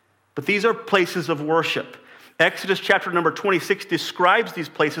 But these are places of worship. Exodus chapter number 26 describes these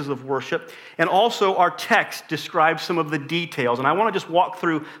places of worship, and also our text describes some of the details. And I want to just walk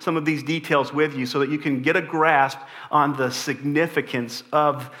through some of these details with you so that you can get a grasp on the significance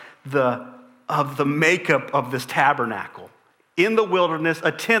of the makeup of this tabernacle. In the wilderness,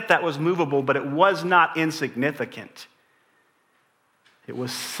 a tent that was movable, but it was not insignificant. It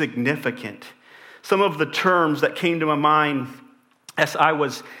was significant. Some of the terms that came to my mind as I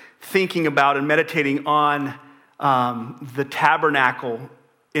was thinking about and meditating on the tabernacle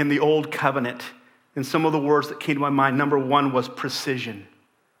in the Old Covenant, and some of the words that came to my mind, number one was precision.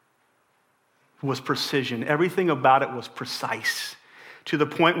 was precision. Everything about it was precise, to the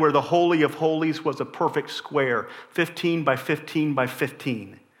point where the Holy of Holies was a perfect square, 15 by 15 by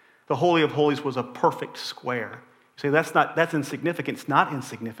 15. The Holy of Holies was a perfect square. You say, that's insignificant. It's not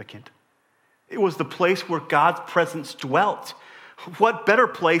insignificant. It was the place where God's presence dwelt. What better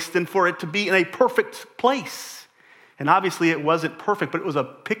place than for it to be in a perfect place? And obviously it wasn't perfect, but it was a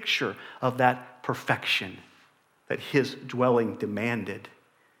picture of that perfection that his dwelling demanded.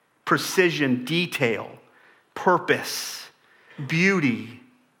 Precision, detail, purpose, beauty,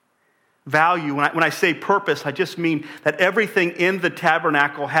 value. When I say purpose, I just mean that everything in the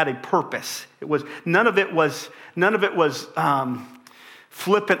tabernacle had a purpose. None of it was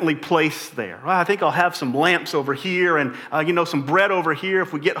flippantly placed there. Well, I think I'll have some lamps over here and some bread over here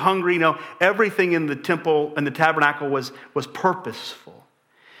if we get hungry. Everything in the temple and the tabernacle was purposeful.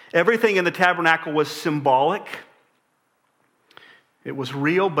 Everything in the tabernacle was symbolic. It was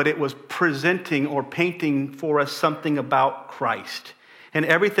real, but it was presenting or painting for us something about Christ. And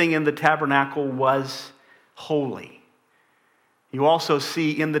everything in the tabernacle was holy. You also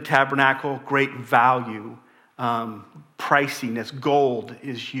see in the tabernacle great value, priciness. Gold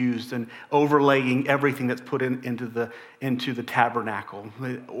is used and overlaying everything that's put into the tabernacle,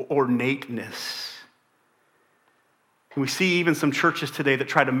 ornateness. And we see even some churches today that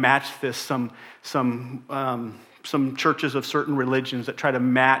try to match this. Some churches of certain religions that try to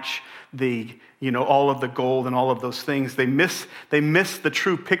match all of the gold and all of those things. They miss the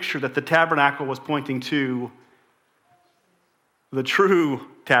true picture that the tabernacle was pointing to, the true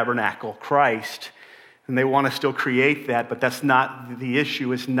tabernacle, Christ. And they want to still create that, but that's not the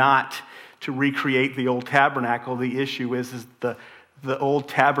issue. Is not to recreate the old tabernacle. The issue is the old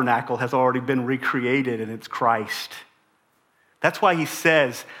tabernacle has already been recreated, and it's Christ. That's why he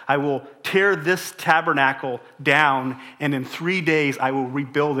says, I will tear this tabernacle down, and in 3 days I will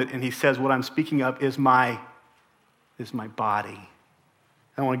rebuild it. And he says, what I'm speaking of is my body. I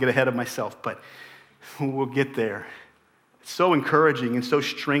don't want to get ahead of myself, but we'll get there. It's so encouraging and so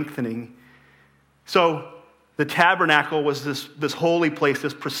strengthening. So the tabernacle was this holy place,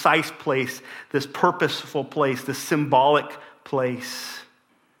 this precise place, this purposeful place, this symbolic place.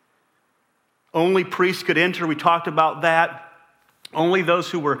 Only priests could enter. We talked about that. Only those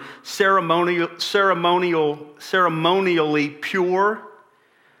who were ceremonially pure,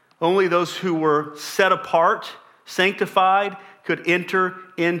 only those who were set apart, sanctified, could enter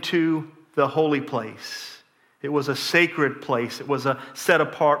into the holy place. It was a sacred place. It was a set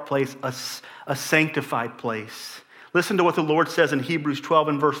apart place, a sanctified place. Listen to what the Lord says in Hebrews 12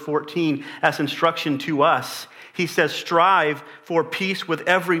 and verse 14 as instruction to us. He says, strive for peace with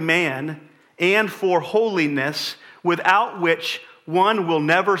every man and for holiness, without which one will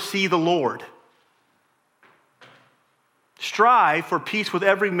never see the Lord. Strive for peace with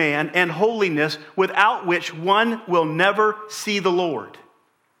every man and holiness, without which one will never see the Lord.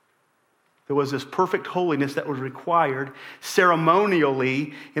 There was this perfect holiness that was required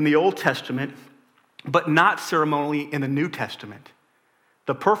ceremonially in the Old Testament, but not ceremonially in the New Testament.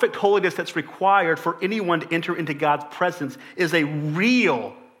 The perfect holiness that's required for anyone to enter into God's presence is a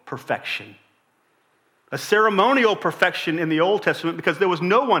real perfection. A ceremonial perfection in the Old Testament because there was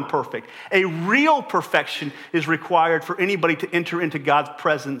no one perfect. A real perfection is required for anybody to enter into God's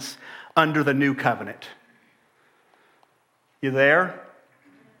presence under the new covenant. You there?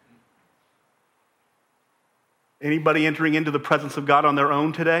 Anybody entering into the presence of God on their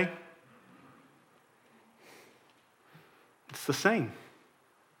own today? It's the same.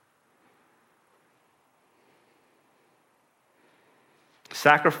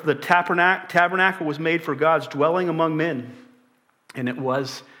 The tabernacle was made for God's dwelling among men, and it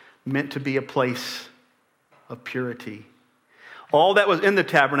was meant to be a place of purity. All that was in the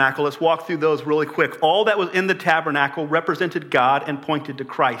tabernacle, let's walk through those really quick. All that was in the tabernacle represented God and pointed to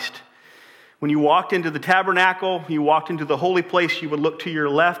Christ. When you walked into the tabernacle, you walked into the holy place, you would look to your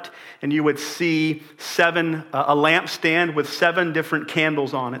left and you would see a lampstand with 7 different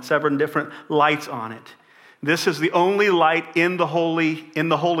candles on it, 7 different lights on it. This is the only light in the holy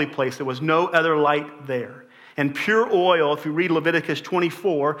place. There was no other light there. And pure oil, if you read Leviticus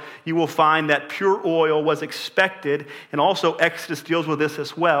 24, you will find that pure oil was expected, and also Exodus deals with this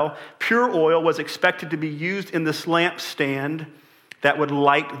as well. Pure oil was expected to be used in this lampstand that would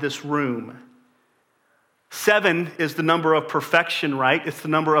light this room. 7 is the number of perfection, right? It's the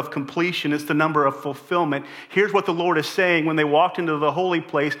number of completion. It's the number of fulfillment. Here's what the Lord is saying. When they walked into the holy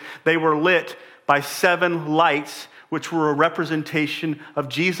place, they were lit by 7 lights, which were a representation of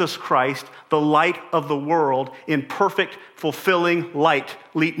Jesus Christ, the light of the world, in perfect, fulfilling light,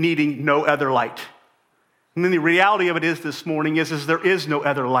 needing no other light. And then the reality of it is this morning is there is no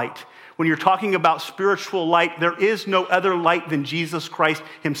other light. when you're talking about spiritual light, there is no other light than Jesus Christ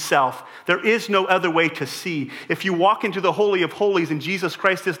himself. There is no other way to see. If you walk into the Holy of Holies and Jesus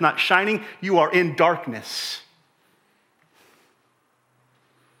Christ is not shining, you are in darkness.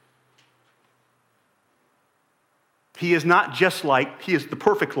 He is not just light. He is the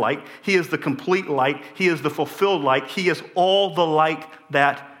perfect light. He is the complete light. He is the fulfilled light. He is all the light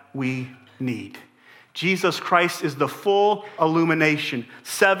that we need. Jesus Christ is the full illumination.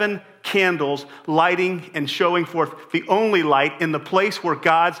 7 candles lighting and showing forth the only light in the place where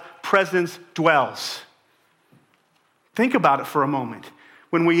God's presence dwells. Think about it for a moment.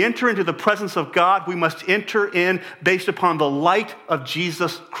 When we enter into the presence of God, we must enter in based upon the light of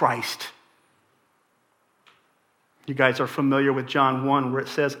Jesus Christ. You guys are familiar with John 1 where it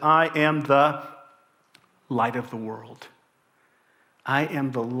says, I am the light of the world. I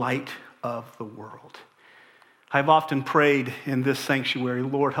am the light of the world. I've often prayed in this sanctuary,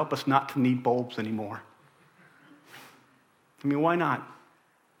 Lord, help us not to need bulbs anymore. I mean, why not?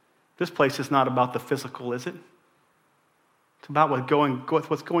 This place is not about the physical, is it? It's about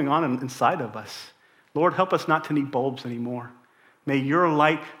what's going on inside of us. Lord, help us not to need bulbs anymore. May your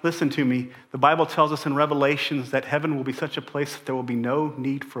light, listen to me, the Bible tells us in Revelations that heaven will be such a place that there will be no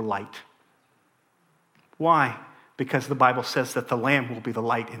need for light. Why? Because the Bible says that the Lamb will be the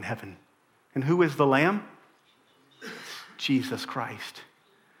light in heaven. And who is the Lamb? Jesus Christ.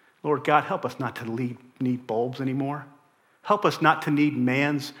 Lord God, help us not to need bulbs anymore. Help us not to need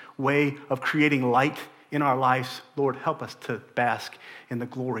man's way of creating light in our lives. Lord, help us to bask in the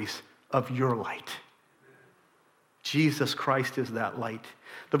glories of your light. Jesus Christ is that light.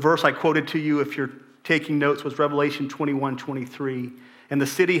 The verse I quoted to you, if you're taking notes, was Revelation 21:23. And the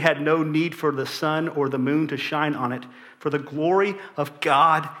city had no need for the sun or the moon to shine on it, for the glory of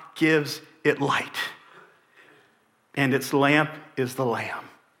God gives it light. And its lamp is the Lamb.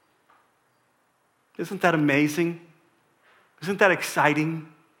 Isn't that amazing? Isn't that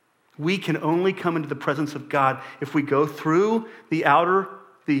exciting? We can only come into the presence of God if we go through the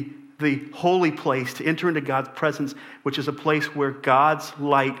holy place to enter into God's presence, which is a place where God's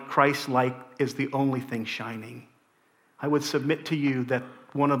light, Christ's light, is the only thing shining. I would submit to you that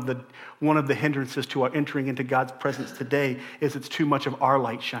one of the hindrances to our entering into God's presence today is it's too much of our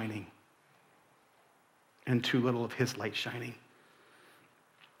light shining and too little of his light shining.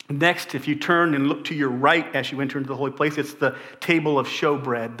 Next, if you turn and look to your right as you enter into the holy place, it's the table of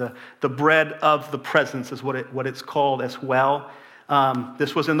showbread, the bread of the presence is what it's called as well.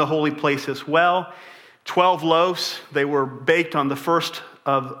 This was in the holy place as well. 12 loaves. They were baked on the first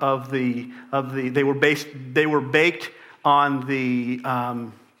they were baked on the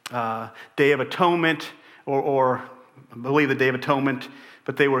Day of Atonement, or I believe the Day of Atonement,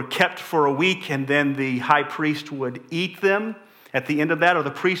 but they were kept for a week, and then the high priest would eat them at the end of that, or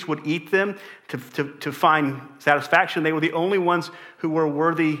the priest would eat them to find satisfaction. They were the only ones who were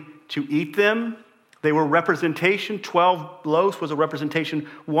worthy to eat them. They were representation. 12 loaves was a representation,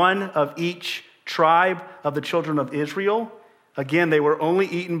 one of each tribe of the children of Israel. Again, they were only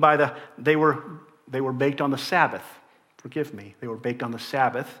eaten they were baked on the Sabbath. Forgive me. They were baked on the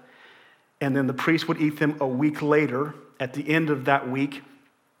Sabbath. And then the priest would eat them a week later. At the end of that week,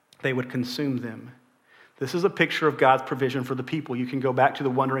 they would consume them. This is a picture of God's provision for the people. You can go back to the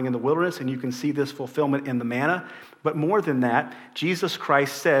wandering in the wilderness and you can see this fulfillment in the manna. But more than that, Jesus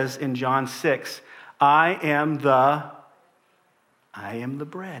Christ says in John 6, I am the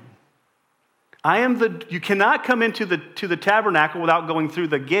bread. You cannot come into the tabernacle without going through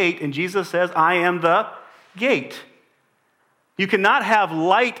the gate. And Jesus says, I am the gate. You cannot have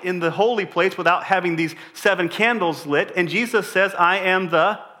light in the holy place without having these 7 candles lit. And Jesus says, I am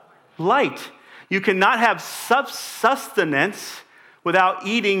the light. You cannot have sustenance without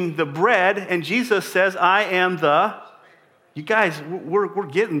eating the bread. And Jesus says, I am you guys, we're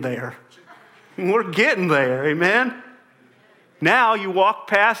getting there. We're getting there, amen? Now you walk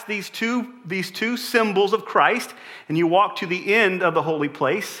past these two symbols of Christ, and you walk to the end of the holy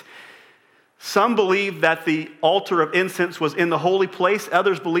place. Some believe that the altar of incense was in the holy place.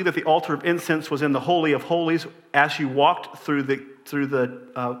 Others believe that the altar of incense was in the Holy of Holies as you walked through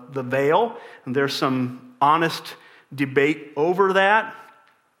the veil. And there's some honest debate over that.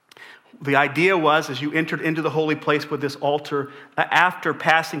 The idea was, as you entered into the holy place with this altar, after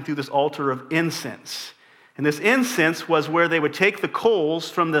passing through this altar of incense. And this incense was where they would take the coals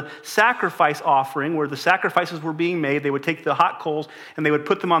from the sacrifice offering, where the sacrifices were being made. They would take the hot coals and they would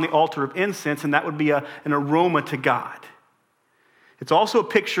put them on the altar of incense, and that would be an aroma to God. It's also a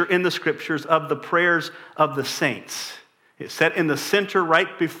picture in the scriptures of the prayers of the saints. It's set in the center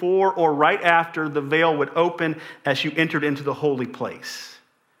right before or right after the veil would open as you entered into the holy place.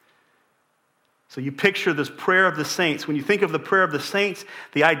 So you picture this prayer of the saints. When you think of the prayer of the saints,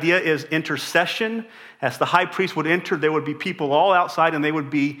 the idea is intercession. As the high priest would enter, there would be people all outside and they would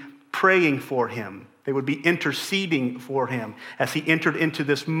be praying for him. They would be interceding for him as he entered into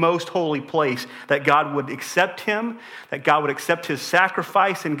this most holy place, that God would accept him, that God would accept his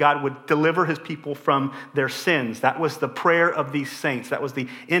sacrifice, and God would deliver his people from their sins. That was the prayer of these saints. That was the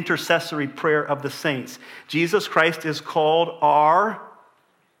intercessory prayer of the saints. Jesus Christ is called our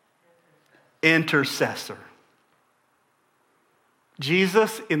intercessor.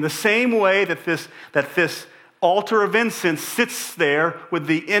 Jesus, in the same way that this altar of incense sits there with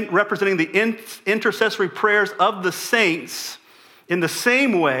representing the intercessory prayers of the saints, in the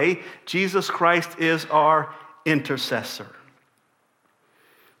same way, Jesus Christ is our intercessor.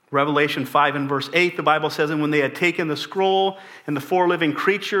 Revelation 5 and verse 8, the Bible says, "And when they had taken the scroll, and the 4 living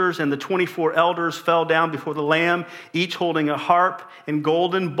creatures and the 24 elders fell down before the Lamb, each holding a harp and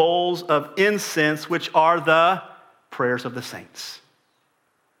golden bowls of incense, which are the prayers of the saints."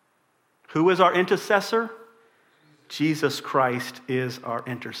 Who is our intercessor? Jesus Christ is our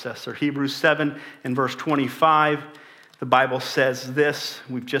intercessor. Hebrews 7 and verse 25, the Bible says this.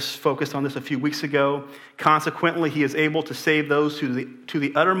 We've just focused on this a few weeks ago. "Consequently, he is able to save those to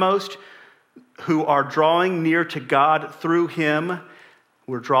the uttermost who are drawing near to God through him."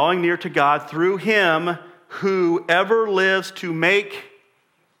 We're drawing near to God through him who ever lives to make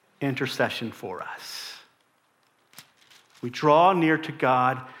intercession for us. We draw near to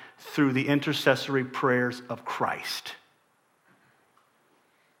God through the intercessory prayers of Christ.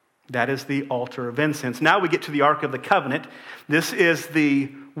 That is the altar of incense. Now we get to the Ark of the Covenant. This is the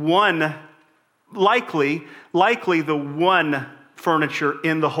one, likely the one furniture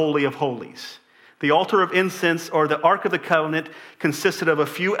in the Holy of Holies. The altar of incense, or the Ark of the Covenant, consisted of a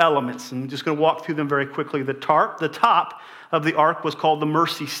few elements. I'm just going to walk through them very quickly. The top of the ark was called the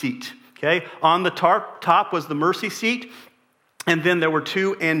mercy seat. Okay? On the top was the mercy seat, and then there were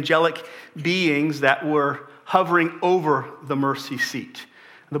 2 angelic beings that were hovering over the mercy seat.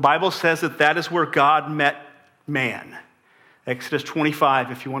 The Bible says that is where God met man. Exodus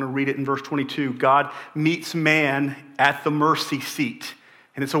 25, if you want to read it in verse 22, God meets man at the mercy seat.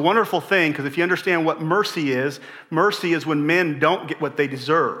 And it's a wonderful thing, because if you understand what mercy is when men don't get what they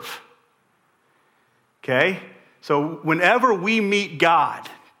deserve. Okay? So whenever we meet God,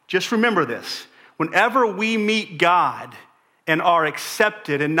 just remember this. Whenever we meet God and are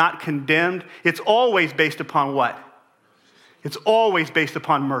accepted and not condemned, it's always based upon what? It's always based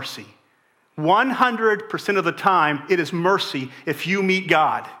upon mercy. 100% of the time, it is mercy if you meet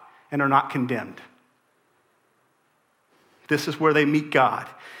God and are not condemned. This is where they meet God.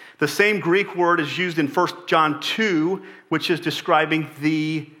 The same Greek word is used in 1 John 2, which is describing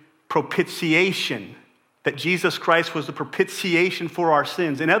the propitiation, that Jesus Christ was the propitiation for our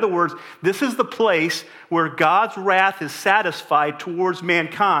sins. In other words, this is the place where God's wrath is satisfied towards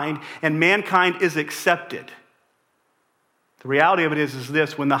mankind, and mankind is accepted. The reality of it is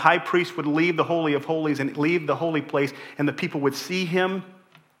this: when the high priest would leave the Holy of Holies and leave the holy place, and the people would see him,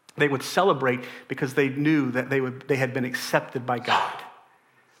 they would celebrate because they knew that they had been accepted by God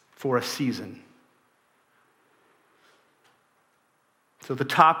for a season. So the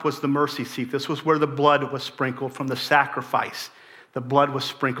top was the mercy seat. This was where the blood was sprinkled from the sacrifice. The blood was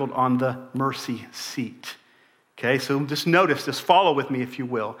sprinkled on the mercy seat. Okay, so just notice this. Follow with me, if you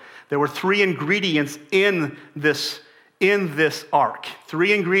will. There were 3 ingredients in this ark.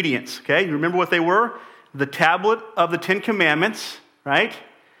 3 ingredients, okay? You remember what they were? The tablet of the 10 Commandments, right?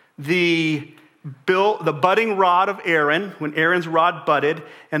 The budding rod of Aaron, when Aaron's rod budded,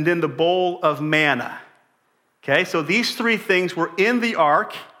 and then the bowl of manna. Okay, so these 3 things were in the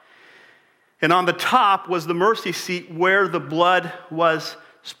ark, and on the top was the mercy seat where the blood was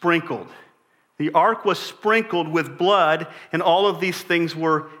sprinkled. The ark was sprinkled with blood, and all of these things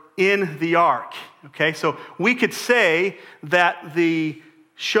were in the ark. Okay, so we could say that the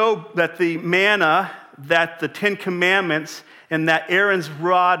manna, that the 10 Commandments, and that Aaron's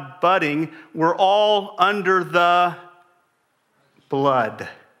rod budding were all under the blood.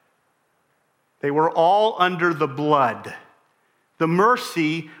 They were all under the blood. The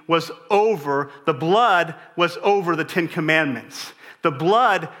mercy was over, the blood was over the 10 Commandments. The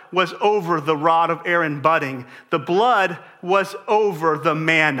blood was over the rod of Aaron budding. The blood was over the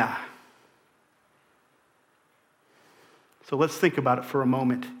manna. So let's think about it for a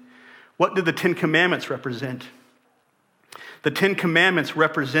moment. What did the 10 Commandments represent? The 10 Commandments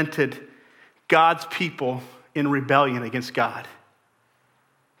represented God's people in rebellion against God.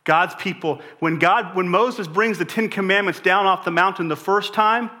 God's people, when Moses brings the 10 Commandments down off the mountain the first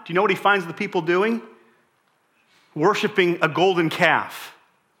time, do you know what he finds the people doing? Worshiping a golden calf.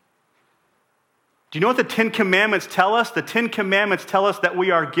 Do you know what the Ten Commandments tell us? The Ten Commandments tell us that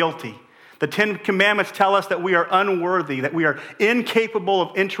we are guilty. The Ten Commandments tell us that we are unworthy, that we are incapable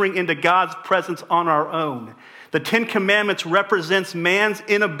of entering into God's presence on our own. The Ten Commandments represents man's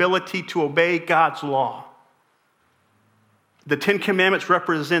inability to obey God's law. The Ten Commandments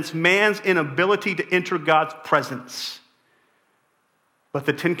represents man's inability to enter God's presence. But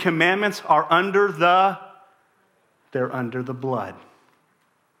the Ten Commandments are they're under the blood.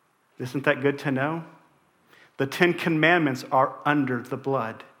 Isn't that good to know? The Ten Commandments are under the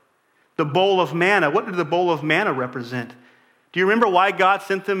blood. The bowl of manna, what did the bowl of manna represent? Do you remember why God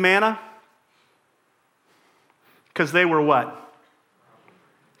sent them manna? Because they were what?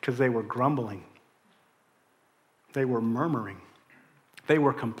 Because they were grumbling. They were murmuring. They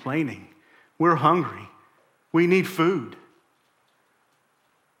were complaining. We're hungry. We need food.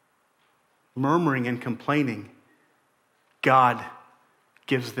 Murmuring and complaining. God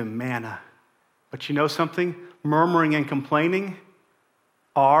gives them manna. But you know something? Murmuring and complaining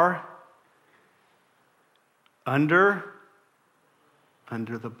are under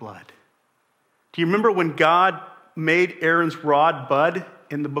the blood. Do you remember when God made Aaron's rod bud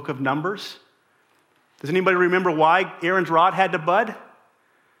in the book of Numbers? Does anybody remember why Aaron's rod had to bud?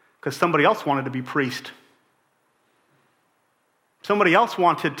 Because somebody else wanted to be priest. Somebody else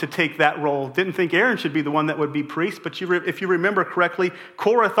wanted to take that role. Didn't think Aaron should be the one that would be priest, but if you remember correctly,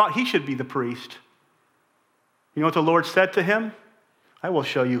 Korah thought he should be the priest. You know what the Lord said to him? I will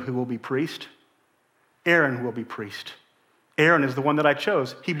show you who will be priest. Aaron will be priest. Aaron is the one that I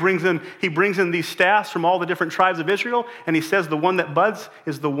chose. He brings in these staffs from all the different tribes of Israel, and he says the one that buds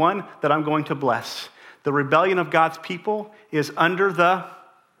is the one that I'm going to bless. The rebellion of God's people is under the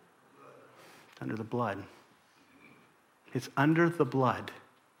blood. It's under the blood.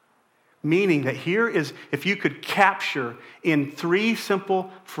 Meaning that here is, if you could capture in 3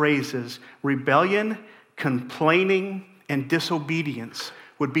 simple phrases, rebellion, complaining, and disobedience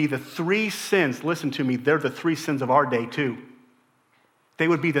would be the 3 sins. Listen to me, they're the 3 sins of our day too. They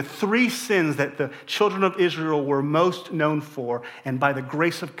would be the 3 sins that the children of Israel were most known for, and by the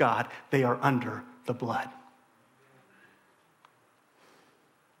grace of God, they are under the blood.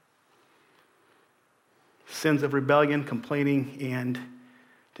 Sins of rebellion, complaining, and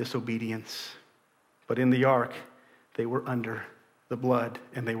disobedience. But in the ark, they were under the blood,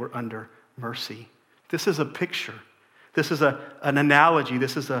 and they were under mercy. This is a picture. This is an analogy.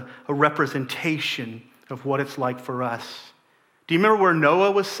 This is a representation of what it's like for us. Do you remember where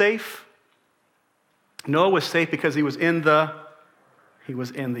Noah was safe? Noah was safe because he was in the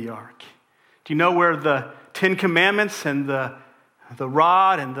ark. Do you know where the 10 Commandments and the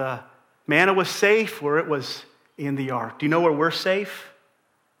rod and the manna was safe? Where it was in the ark. Do you know where we're safe?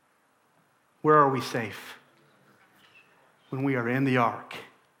 Where are we safe? When we are in the ark.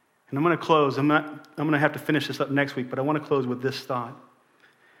 And I'm going to close. I'm going to have to finish this up next week, but I want to close with this thought.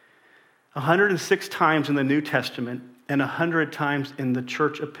 106 times in the New Testament and 100 times in the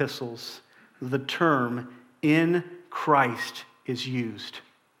church epistles, the term "in Christ" is used.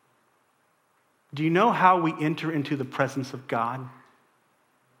 Do you know how we enter into the presence of God?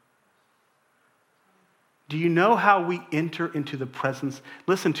 Do you know how we enter into the presence?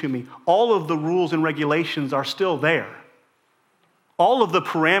 Listen to me. All of the rules and regulations are still there. All of the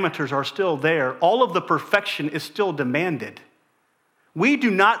parameters are still there. All of the perfection is still demanded. We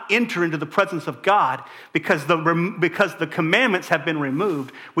do not enter into the presence of God because the commandments have been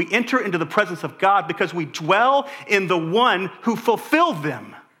removed. We enter into the presence of God because we dwell in the one who fulfilled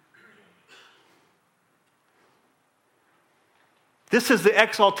them. This is the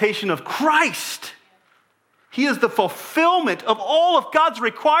exaltation of Christ. He is the fulfillment of all of God's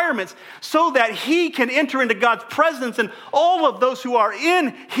requirements so that he can enter into God's presence, and all of those who are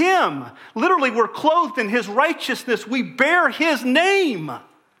in him, literally we're clothed in his righteousness. We bear his name.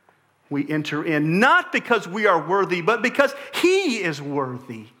 We enter in not because we are worthy, but because he is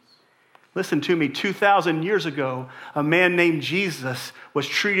worthy. Listen to me, 2,000 years ago, a man named Jesus was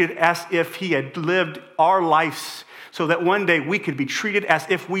treated as if he had lived our lives so that one day we could be treated as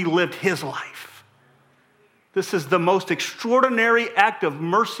if we lived his life. This is the most extraordinary act of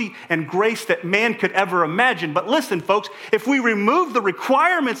mercy and grace that man could ever imagine. But listen, folks, if we remove the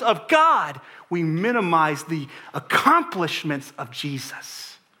requirements of God, we minimize the accomplishments of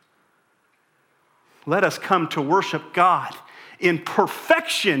Jesus. Let us come to worship God in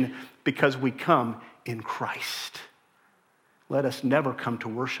perfection because we come in Christ. Let us never come to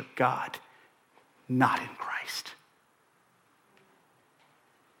worship God not in Christ.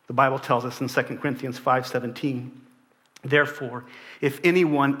 The Bible tells us in 2 Corinthians 5:17, therefore, if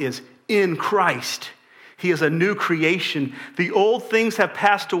anyone is in Christ, He is a new creation. The old things have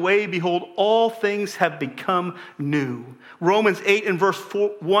passed away. Behold, all things have become new. Romans 8 and verse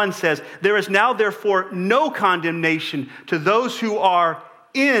 1 says, there is now therefore no condemnation to those who are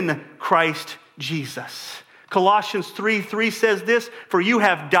in Christ Jesus. Colossians 3:3 says this, for you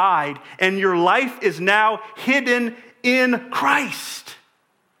have died, and your life is now hidden in Christ.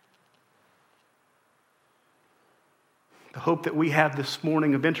 The hope that we have this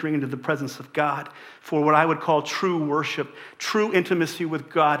morning of entering into the presence of God for what I would call true worship, true intimacy with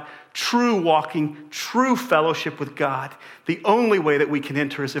God, true walking, true fellowship with God. The only way that we can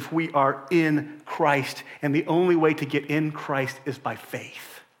enter is if we are in Christ, and the only way to get in Christ is by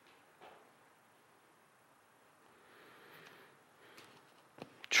faith.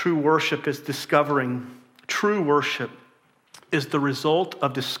 True worship is the result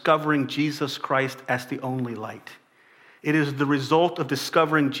of discovering Jesus Christ as the only light. It is the result of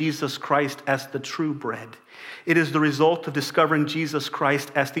discovering Jesus Christ as the true bread. It is the result of discovering Jesus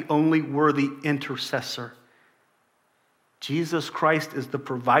Christ as the only worthy intercessor. Jesus Christ is the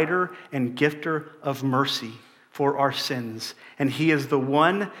provider and gifter of mercy for our sins, and he is the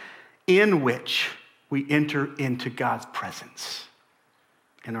one in which we enter into God's presence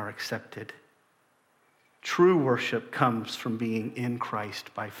and are accepted. True worship comes from being in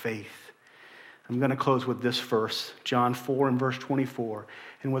Christ by faith. I'm going to close with this verse, John 4 and verse 24.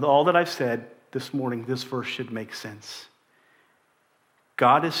 And with all that I've said this morning, this verse should make sense.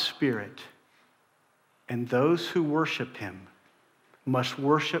 God is spirit, and those who worship him must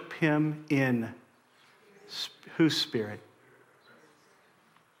worship him in whose spirit?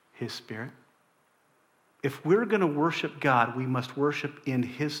 His spirit. If we're going to worship God, we must worship in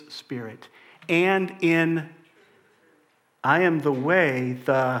his spirit and in I am the way,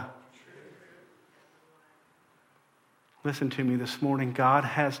 Listen to me this morning. God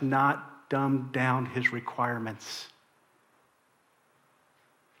has not dumbed down his requirements.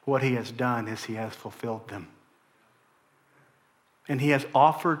 What he has done is he has fulfilled them. And he has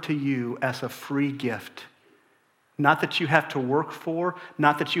offered to you as a free gift. Not that you have to work for,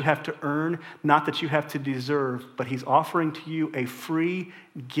 not that you have to earn, not that you have to deserve, but he's offering to you a free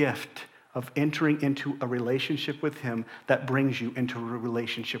gift of entering into a relationship with him that brings you into a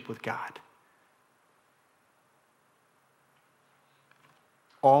relationship with God.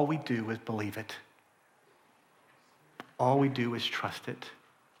 All we do is believe it. All we do is trust it.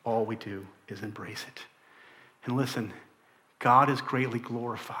 All we do is embrace it. And listen, God is greatly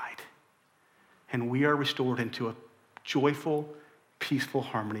glorified, and we are restored into a joyful, peaceful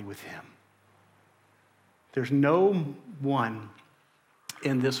harmony with him. There's no one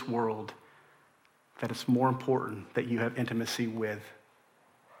in this world that it's more important that you have intimacy with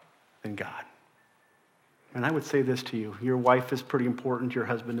than God. And I would say this to you, your wife is pretty important, your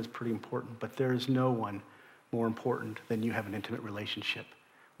husband is pretty important, but there is no one more important than you have an intimate relationship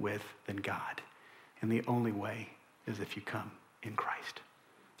with than God. And the only way is if you come in Christ.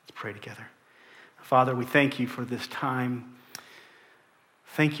 Let's pray together. Father, we thank you for this time.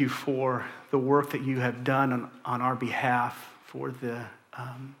 Thank you for the work that you have done on our behalf, for the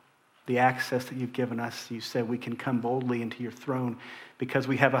access that you've given us. You said we can come boldly into your throne because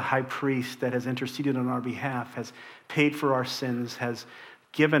we have a high priest that has interceded on our behalf, has paid for our sins, has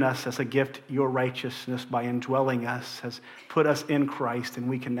given us as a gift your righteousness by indwelling us, has put us in Christ, and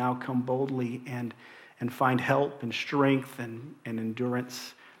we can now come boldly and find help and strength and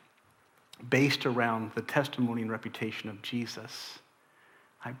endurance based around the testimony and reputation of Jesus.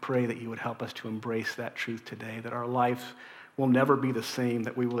 I pray that you would help us to embrace that truth today, that our life will never be the same,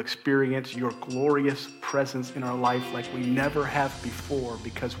 that we will experience your glorious presence in our life like we never have before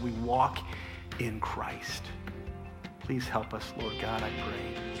because we walk in Christ. Please help us, Lord God, I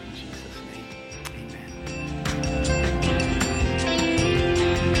pray. In Jesus' name, amen.